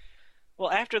 Well,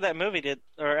 after that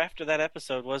after that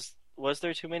episode, was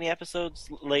there too many episodes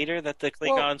later that the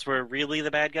Klingons were really the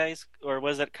bad guys? Or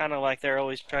was it kind of like they're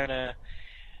always trying to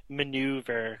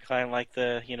maneuver, kind of like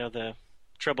the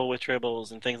Trouble with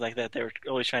Tribbles and things like that? They were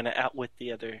always trying to outwit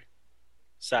the other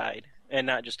side, and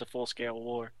not just a full-scale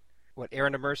war. What,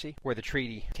 Errand of Mercy? Where the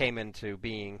treaty came into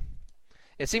being.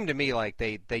 It seemed to me like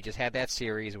they just had that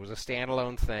series. It was a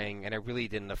standalone thing, and it really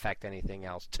didn't affect anything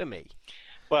else to me.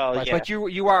 Well, But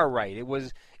you are right.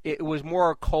 It was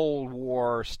more Cold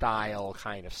War style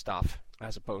kind of stuff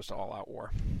as opposed to all-out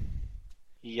war.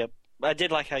 Yep. I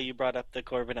did like how you brought up the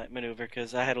Corbinite maneuver,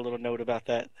 because I had a little note about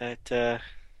that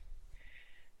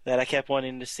I kept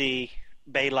wanting to see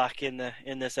Baylock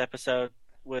in this episode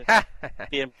with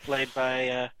being played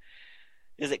by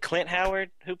is it Clint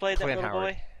Howard who played that little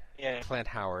boy? Yeah, Clint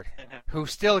Howard, who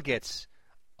still gets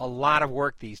a lot of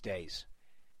work these days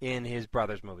in his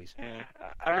brother's movies. Yeah.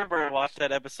 I remember I watched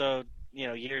that episode,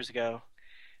 years ago,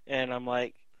 and I'm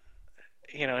like,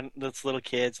 this little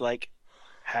kid's like,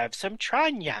 have some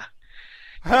Tranya.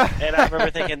 And I remember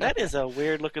thinking, that is a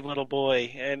weird looking little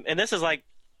boy. And this is like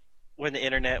when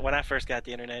I first got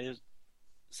the internet,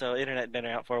 internet had been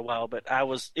out for a while, but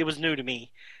it was new to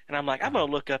me. And I'm like, I'm going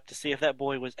to look up to see if that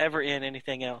boy was ever in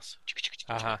anything else.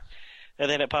 Uh-huh. And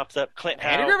then it pops up, Clint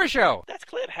Howard. Andy River Show. That's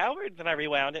Clint Howard. Then I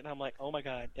rewound it, and I'm like, oh my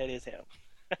God, that is him.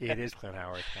 It is Clint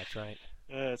Howard. That's right.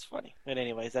 It's funny. But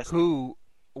anyways, that's...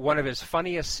 One of his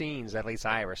funniest scenes, at least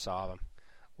I ever saw of him,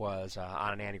 was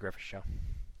on an Andy Griffith Show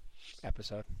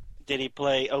episode. Did he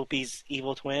play Opie's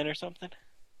evil twin or something?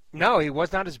 No, it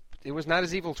was not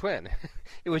his evil twin.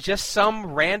 It was just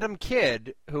some random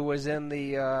kid who was in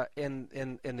the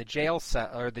in the jail cell,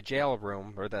 or the jail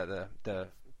room, or the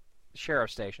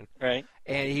sheriff's station. Right.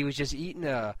 And he was just eating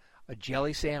a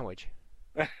jelly sandwich.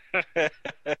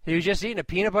 He was just eating a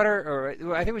peanut butter,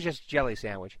 or I think it was just a jelly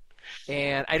sandwich.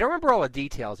 And I don't remember all the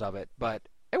details of it, but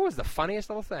it was the funniest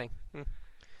little thing.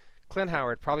 Clint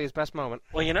Howard, probably his best moment.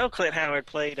 Well, Clint Howard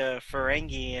played a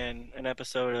Ferengi in an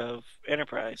episode of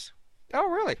Enterprise. Oh,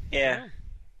 really? Yeah.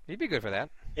 He'd be good for that.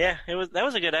 Yeah, that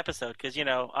was a good episode, because,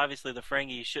 obviously the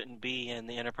Ferengi shouldn't be in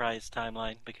the Enterprise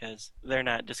timeline, because they're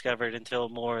not discovered until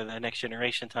more the Next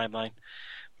Generation timeline.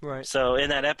 Right. So in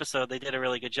that episode, they did a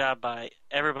really good job by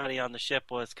everybody on the ship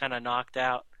was kind of knocked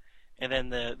out, and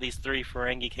then these three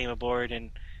Ferengi came aboard,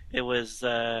 and it was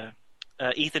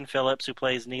Ethan Phillips, who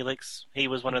plays Neelix. He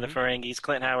was one of the Ferengis.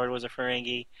 Clint Howard was a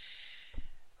Ferengi.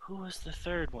 Who was the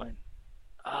third one?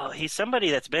 Oh, he's somebody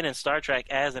that's been in Star Trek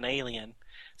as an alien.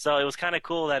 So it was kind of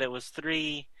cool that it was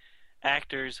three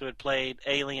actors who had played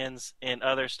aliens in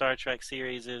other Star Trek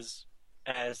series as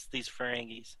these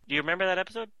Ferengis. Do you remember that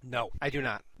episode? No, I do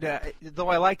not. Though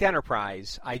I liked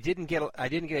Enterprise, I didn't get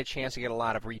a chance to get a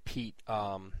lot of repeat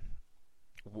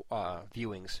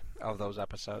viewings of those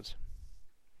episodes.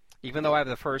 Even though I have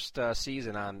the first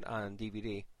season on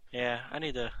DVD. Yeah, I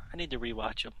need to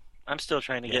rewatch them. I'm still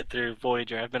trying to get through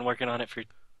Voyager. I've been working on it for a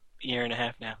year and a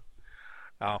half now.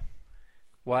 Oh,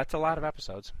 well, that's a lot of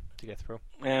episodes to get through.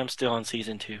 Yeah, I'm still on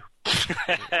season 2.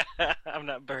 I'm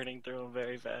not burning through them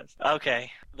very fast.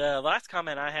 Okay, the last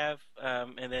comment I have,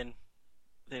 and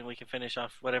then we can finish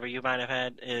off whatever you might have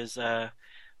had, is the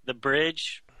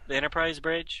bridge, the Enterprise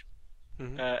bridge.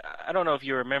 Mm-hmm. I don't know if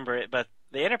you remember it, but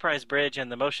the Enterprise bridge in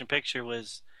the motion picture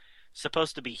was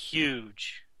supposed to be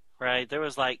huge, right? There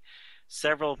was like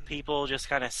several people just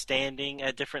kind of standing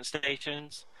at different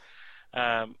stations,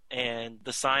 and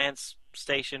the science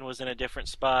station was in a different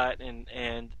spot,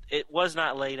 and it was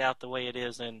not laid out the way it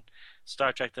is in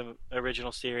Star Trek the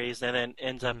original series, and then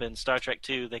ends up in Star Trek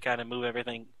 2. They kind of move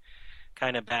everything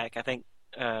kind of back. I think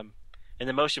in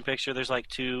the motion picture there's like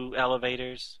 2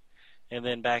 elevators, and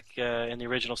then back in the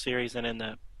original series and in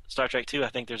the Star Trek 2 I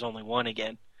think there's only 1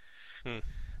 again.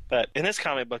 But in this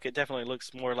comic book it definitely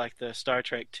looks more like the Star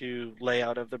Trek 2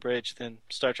 layout of the bridge than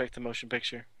Star Trek the motion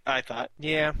picture, I thought.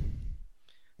 Yeah,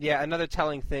 another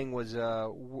telling thing was,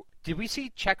 did we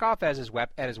see Chekhov at his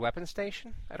weapon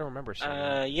station? I don't remember seeing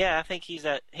that. Yeah, I think he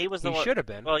was the one. He should have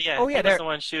been. Well, yeah, he was the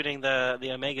one shooting the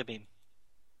Omega beam.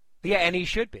 Yeah, and he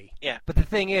should be. Yeah. But the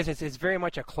thing is, it's very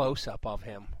much a close-up of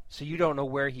him, so you don't know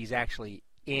where he's actually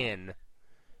in.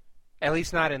 At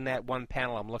least not in that one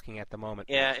panel I'm looking at the moment.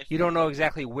 Yeah. You don't know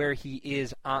exactly where he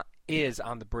is on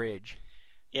the bridge.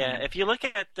 Yeah, if you look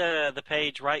at the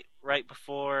page right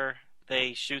before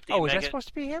they shoot the Omega... is that supposed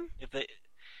to be him?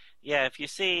 If you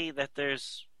see that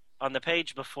there's... On the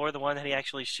page before the one that he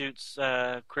actually shoots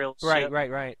Krill's Right, ship,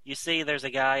 right. you see there's a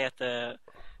guy at the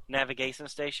navigation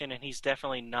station, and he's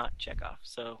definitely not Chekhov.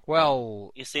 So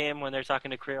you see him when they're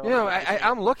talking to Krill. You know,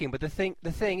 I'm looking, but the thing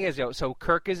is, so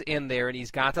Kirk is in there, and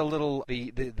he's got the little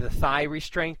the thigh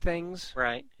restraint things.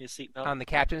 Right, his seatbelt on the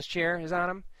captain's chair is on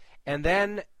him, and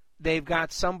then they've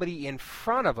got somebody in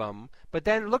front of him. But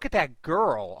then look at that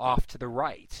girl off to the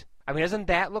right. I mean, doesn't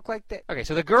that look like that? Okay,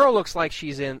 so the girl looks like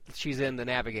she's in the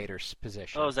navigator's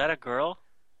position. Oh, is that a girl?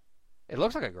 It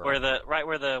looks like a girl. Right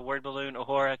where the word balloon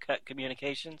Uhura cut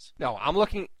communications? No, I'm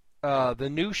looking. The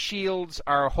new shields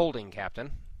are holding,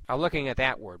 Captain. I'm looking at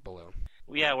that word balloon.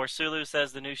 Yeah, where Sulu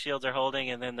says the new shields are holding,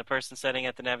 and then the person setting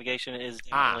at the navigation is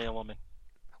definitely a woman.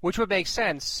 Which would make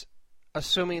sense,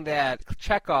 assuming that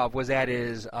Chekhov was at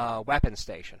his weapon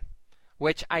station,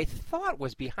 which I thought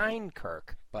was behind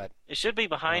Kirk, but it should be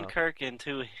behind Kirk and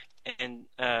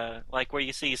like where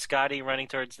you see Scotty running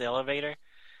towards the elevator.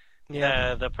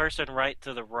 Yeah, the person right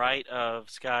to the right of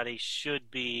Scotty should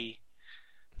be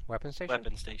weapon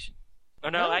station. Oh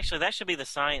no, really? Actually, that should be the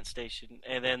science station,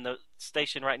 and then the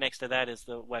station right next to that is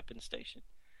the weapon station.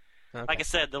 Okay. Like I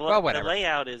said, the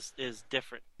layout is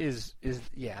different.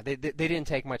 They didn't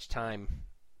take much time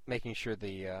making sure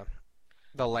the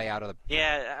layout of the...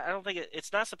 Yeah, I don't think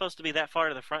it's not supposed to be that far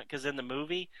to the front, because in the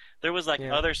movie there was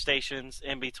other stations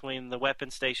in between the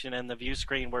weapon station and the view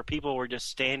screen where people were just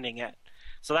standing at.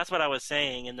 So that's what I was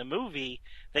saying. In the movie,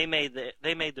 they made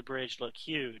the bridge look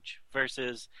huge,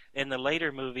 versus in the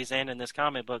later movies and in this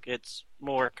comic book, it's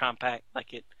more compact,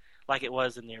 like it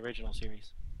was in the original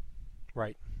series.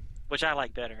 Right. Which I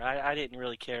like better. I didn't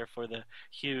really care for the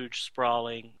huge,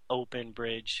 sprawling, open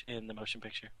bridge in the motion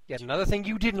picture. Yet another thing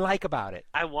you didn't like about it.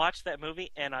 I watched that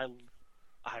movie, and I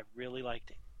really liked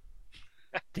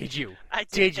it. Did you? I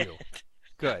did. Did you?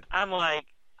 Good. I'm like,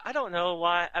 I don't know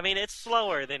why. I mean, it's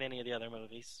slower than any of the other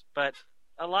movies, but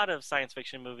a lot of science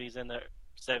fiction movies in the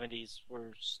 70s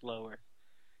were slower.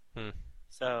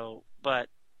 So, but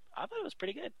I thought it was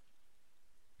pretty good.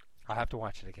 I'll have to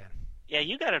watch it again. Yeah,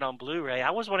 you got it on Blu-ray.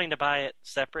 I was wanting to buy it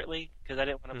separately because I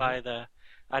didn't want to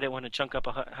I didn't want to chunk up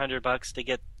 $100 to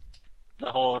get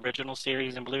the whole original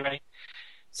series in Blu-ray.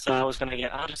 So I was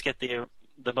I'll just get the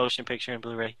motion picture in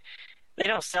Blu-ray. They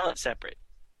don't sell it separate.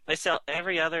 They sell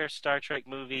every other Star Trek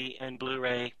movie in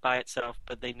Blu-ray by itself,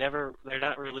 but they're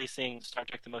not releasing Star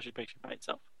Trek the motion picture by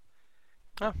itself.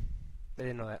 Oh, they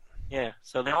didn't know that. Yeah,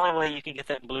 so the only way you can get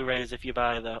that in Blu-ray is if you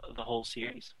buy the whole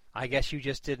series. I guess you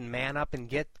just didn't man up and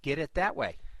get it that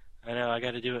way. I know, I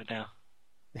got to do it now.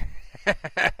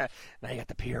 Now you got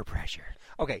the peer pressure.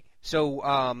 Okay,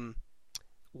 so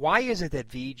why is it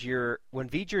that when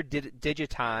V'ger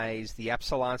digitized the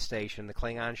Epsilon station, the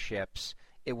Klingon ships,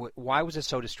 why was it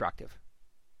so destructive?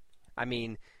 I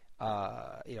mean,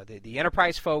 the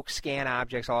Enterprise folks scan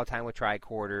objects all the time with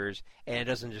tricorders, and it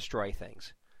doesn't destroy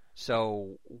things.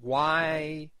 So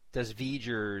why does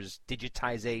V'ger's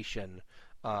digitization,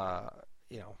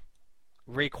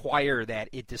 require that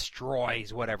it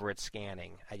destroys whatever it's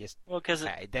scanning? Because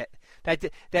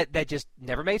that just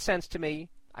never made sense to me.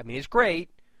 I mean, it's great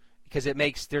because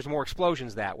there's more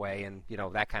explosions that way, and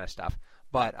that kind of stuff.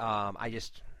 But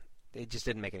it just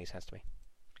didn't make any sense to me.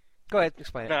 Go ahead,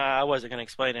 explain it. No, I wasn't going to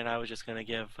explain it. I was just going to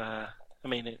give.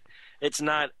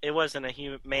 It wasn't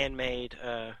a man-made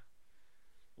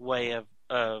way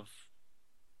of.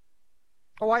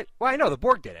 Oh, I know the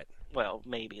Borg did it. Well,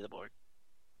 maybe the Borg.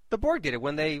 The Borg did it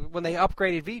when they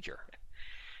upgraded V'ger.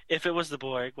 If it was the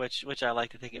Borg, which I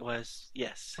like to think it was,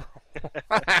 yes.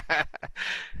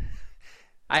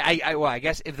 I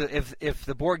guess if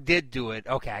the Borg did do it,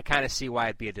 okay, I kind of see why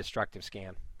it'd be a destructive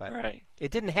scan, but right.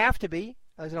 It didn't have to be.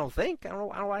 I don't think. I don't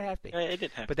know why it has to be. It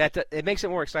didn't have. But it makes it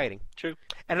more exciting. True.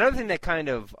 And another thing that kind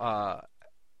of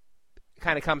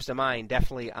comes to mind,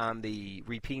 definitely on the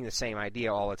repeating the same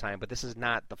idea all the time, but this is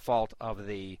not the fault of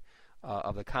the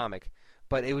comic,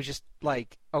 but it was just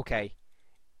like, okay,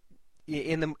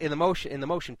 in the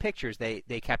motion pictures they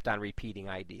kept on repeating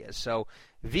ideas. So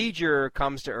V'ger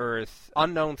comes to Earth,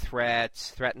 unknown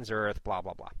threats, threatens Earth, blah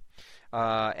blah blah,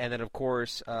 and then of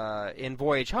course in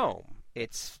Voyage Home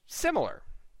it's similar.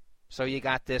 So you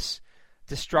got this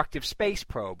destructive space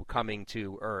probe coming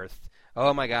to Earth.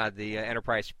 Oh my God, the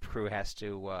Enterprise crew has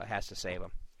to save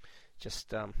them.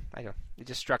 Just it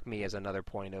just struck me as another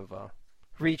point of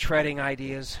retreading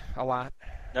ideas a lot.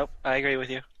 Nope, I agree with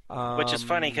you. Which is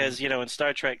funny because in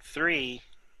Star Trek 3,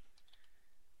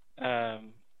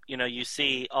 you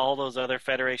see all those other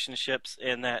Federation ships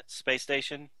in that space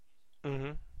station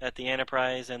that the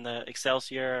Enterprise and the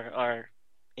Excelsior are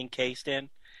encased in.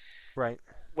 Right.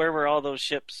 Where were all those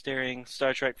ships during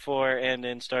Star Trek 4 and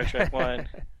in Star Trek 1?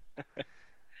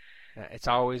 It's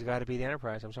always got to be the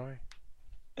Enterprise. I'm sorry.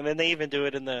 And then they even do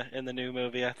it in the new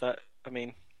movie. I thought. I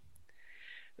mean,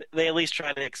 they at least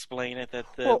try to explain it that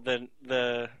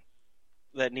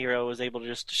that Nero was able to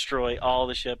just destroy all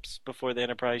the ships before the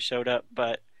Enterprise showed up.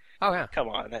 But come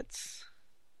on,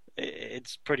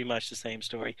 it's pretty much the same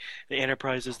story. The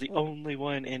Enterprise is the only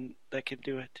one that can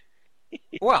do it.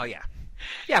 Well, yeah.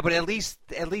 Yeah, but at least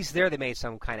there they made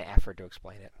some kind of effort to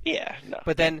explain it. Yeah, no.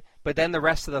 But then the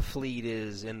rest of the fleet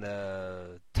is in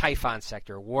the Typhon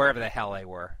sector, wherever the hell they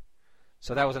were.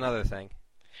 So that was another thing.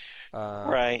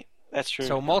 Right, that's true.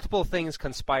 So multiple things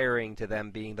conspiring to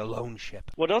them being the lone ship.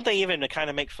 Well, don't they even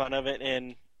kind of make fun of it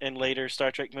in later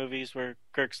Star Trek movies where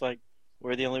Kirk's like,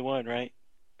 "We're the only one, right?"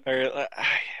 Or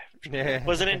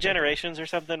was it in Generations or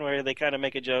something where they kind of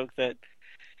make a joke that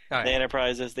the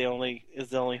Enterprise is the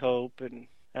only hope, and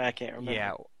I can't remember.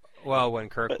 Yeah, well, when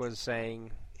Kirk was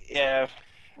saying, yeah,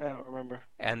 I don't remember.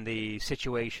 And the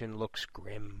situation looks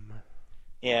grim.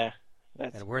 Yeah,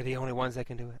 and we're the only ones that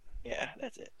can do it. Yeah,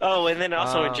 that's it. Oh, and then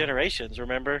also in Generations,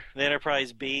 remember the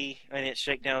Enterprise B and its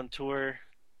shakedown tour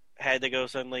had to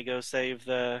suddenly go save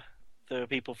the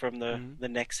people from the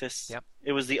Nexus. Yep.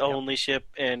 It was the only ship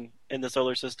in the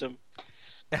solar system.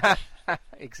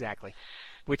 Exactly.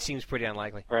 Which seems pretty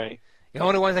unlikely. Right. The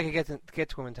only ones that can get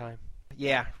to them in time.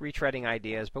 Yeah, retreading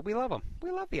ideas, but we love them.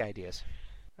 We love the ideas.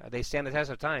 They stand the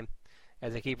test of time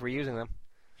as they keep reusing them.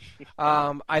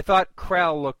 I thought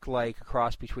Krell looked like a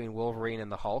cross between Wolverine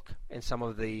and the Hulk in some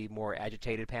of the more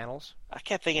agitated panels. I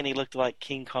kept thinking he looked like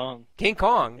King Kong. King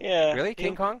Kong? Yeah. Really?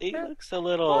 King Kong? He looks a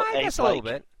little ape-like. I guess a little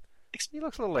bit. He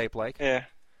looks a little ape-like. Yeah.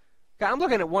 I'm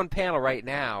looking at one panel right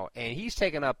now, and he's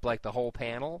taken up like the whole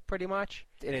panel pretty much.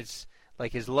 And it's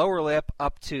like his lower lip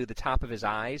up to the top of his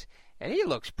eyes, and he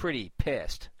looks pretty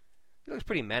pissed. He looks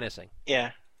pretty menacing.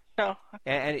 Yeah. No.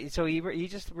 And so he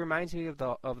just reminds me of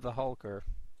the Hulk or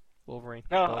Wolverine.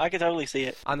 No, both. I can totally see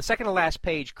it. On the second to last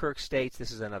page, Kirk states, this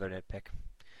is another nitpick,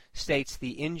 states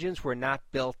the engines were not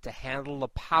built to handle the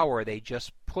power they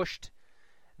just pushed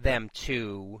them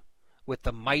to with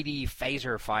the mighty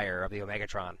phaser fire of the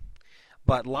Omegatron.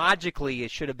 But logically,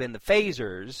 it should have been the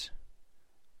phasers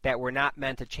that were not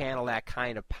meant to channel that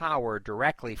kind of power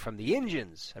directly from the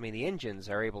engines. I mean, the engines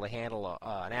are able to handle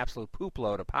an absolute poop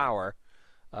load of power,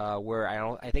 where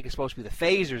I think it's supposed to be the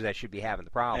phasers that should be having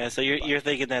the problem. Yeah, so you're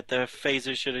thinking that the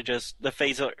phasers should have the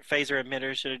phaser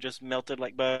emitters should have just melted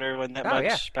like butter when that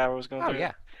much power was going through. Oh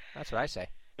yeah, that's what I say.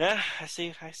 Yeah, I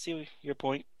see your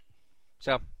point.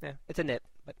 So yeah, it's a nit,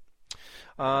 but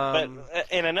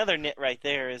and another nit right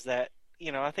there is that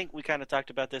I think we kind of talked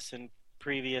about this in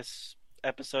previous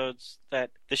episodes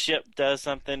that the ship does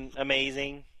something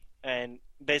amazing, and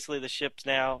basically the ship's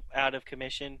now out of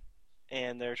commission,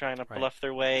 and they're trying to bluff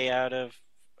their way out of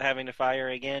having to fire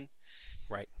again.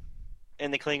 Right.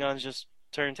 And the Klingons just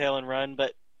turn tail and run,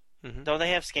 but don't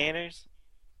they have scanners?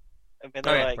 And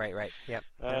they're right. Yep.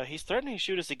 He's threatening to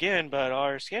shoot us again, but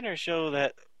our scanners show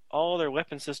that all their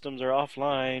weapon systems are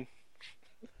offline.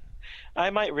 I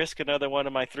might risk another one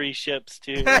of my 3 ships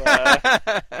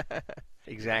to...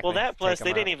 Exactly. Well, that plus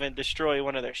they didn't even destroy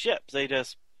one of their ships. They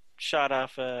just shot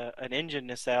off an engine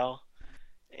nacelle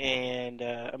and,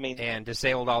 and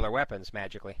disabled all their weapons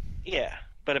magically. Yeah,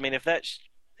 but I mean, if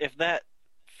that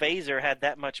phaser had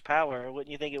that much power,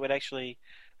 wouldn't you think it would actually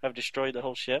have destroyed the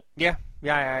whole ship? Yeah,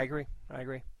 I agree.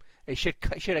 It should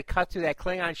have cut through that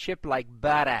Klingon ship like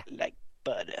butter. Like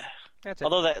butter. That's it.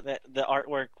 Although that the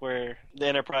artwork where the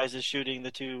Enterprise is shooting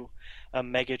the 2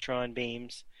 Megatron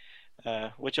beams,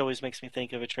 which always makes me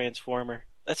think of a Transformer.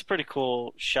 That's a pretty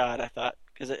cool shot, I thought,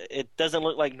 because it doesn't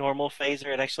look like normal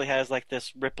phaser. It actually has like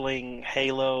this rippling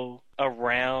halo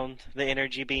around the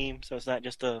energy beam, so it's not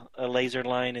just a laser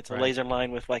line. It's a laser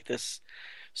line with like this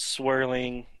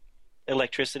swirling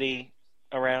electricity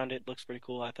around it. Looks pretty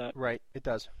cool, I thought. Right, it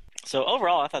does. So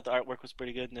overall, I thought the artwork was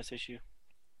pretty good in this issue.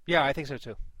 Yeah, I think so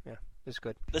too. Yeah, it's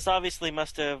good. This obviously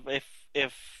must have,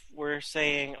 if we're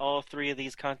saying all 3 of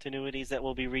these continuities that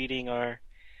we'll be reading are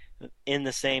in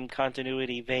the same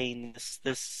continuity vein,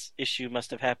 this issue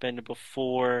must have happened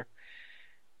before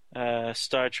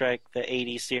Star Trek the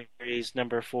 80 series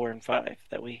number 4 and 5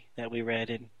 that we read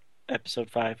in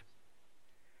episode 5.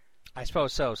 I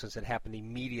suppose so, since it happened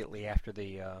immediately after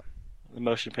the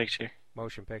motion picture.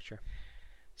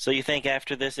 So you think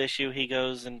after this issue he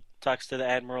goes and talks to the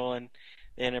Admiral and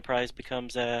the Enterprise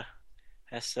becomes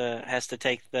has to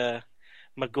take the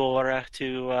Megora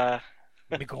to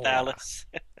Dallas?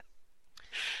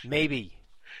 Maybe.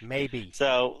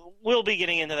 So we'll be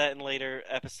getting into that in later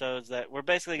episodes. That we're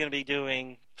basically going to be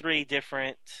doing 3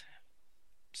 different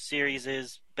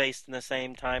series based in the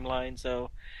same timeline.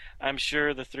 So I'm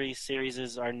sure the 3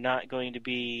 series are not going to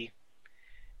be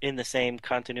in the same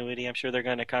continuity. I'm sure they're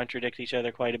going to contradict each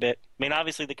other quite a bit. I mean,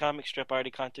 obviously the comic strip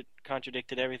already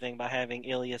contradicted everything by having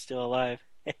Ilya still alive.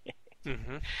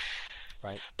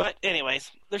 Right. But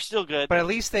anyways, they're still good. But at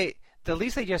least they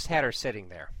just had her sitting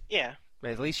there. Yeah.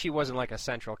 At least she wasn't like a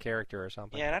central character or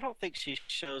something. Yeah, and I don't think she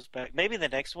shows back. Maybe the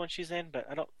next one she's in, but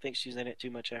I don't think she's in it too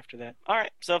much after that. All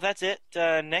right, so if that's it,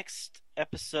 next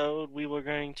episode we were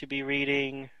going to be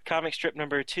reading comic strip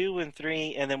number 2 and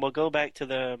 3, and then we'll go back to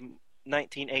the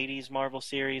 1980s Marvel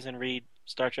series and read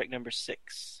Star Trek number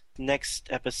 6. Next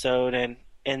episode, and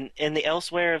in the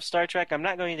elsewhere of Star Trek, I'm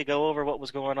not going to go over what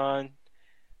was going on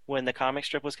when the comic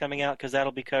strip was coming out, because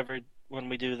that'll be covered when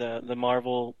we do the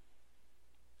Marvel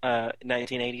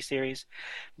 1980 series.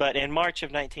 But in March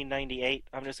of 1998,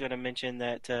 I'm just going to mention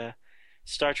that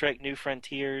Star Trek New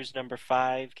Frontiers number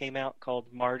 5 came out, called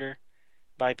Martyr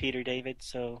by Peter David.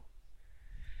 So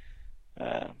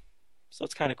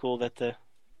it's kind of cool that the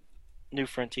New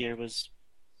Frontier is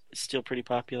still pretty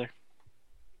popular.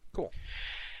 Cool.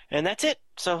 And that's it.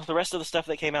 So the rest of the stuff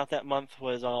that came out that month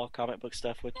was all comic book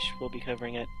stuff, which we'll be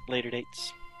covering at later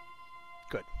dates.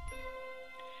 Good.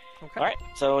 Okay. All right.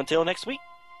 So until next week,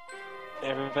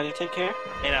 everybody take care.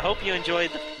 And I hope you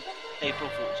enjoyed the April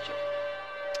Fool's joke.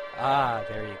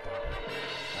 There you go.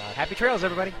 Happy trails,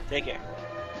 everybody. Take care.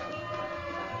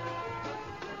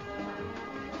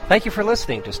 Thank you for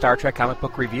listening to Star Trek Comic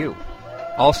Book Review.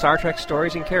 All Star Trek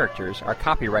stories and characters are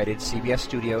copyrighted CBS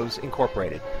Studios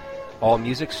Incorporated. All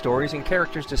music, stories, and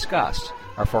characters discussed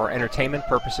are for entertainment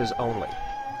purposes only.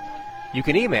 You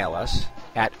can email us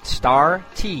at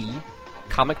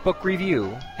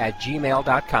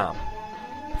startcomicbookreview@gmail.com.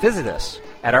 Visit us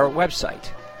at our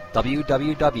website,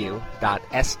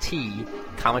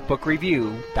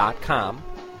 www.stcomicbookreview.com.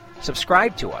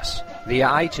 Subscribe to us via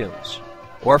iTunes,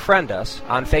 or friend us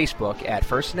on Facebook at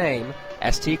first name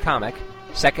ST Comic,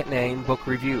 second name Book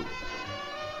Review.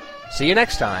 See you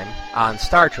next time on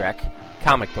Star Trek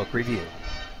Comic Book Review.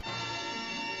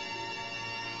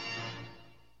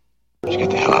 Let's get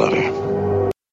the hell out of here.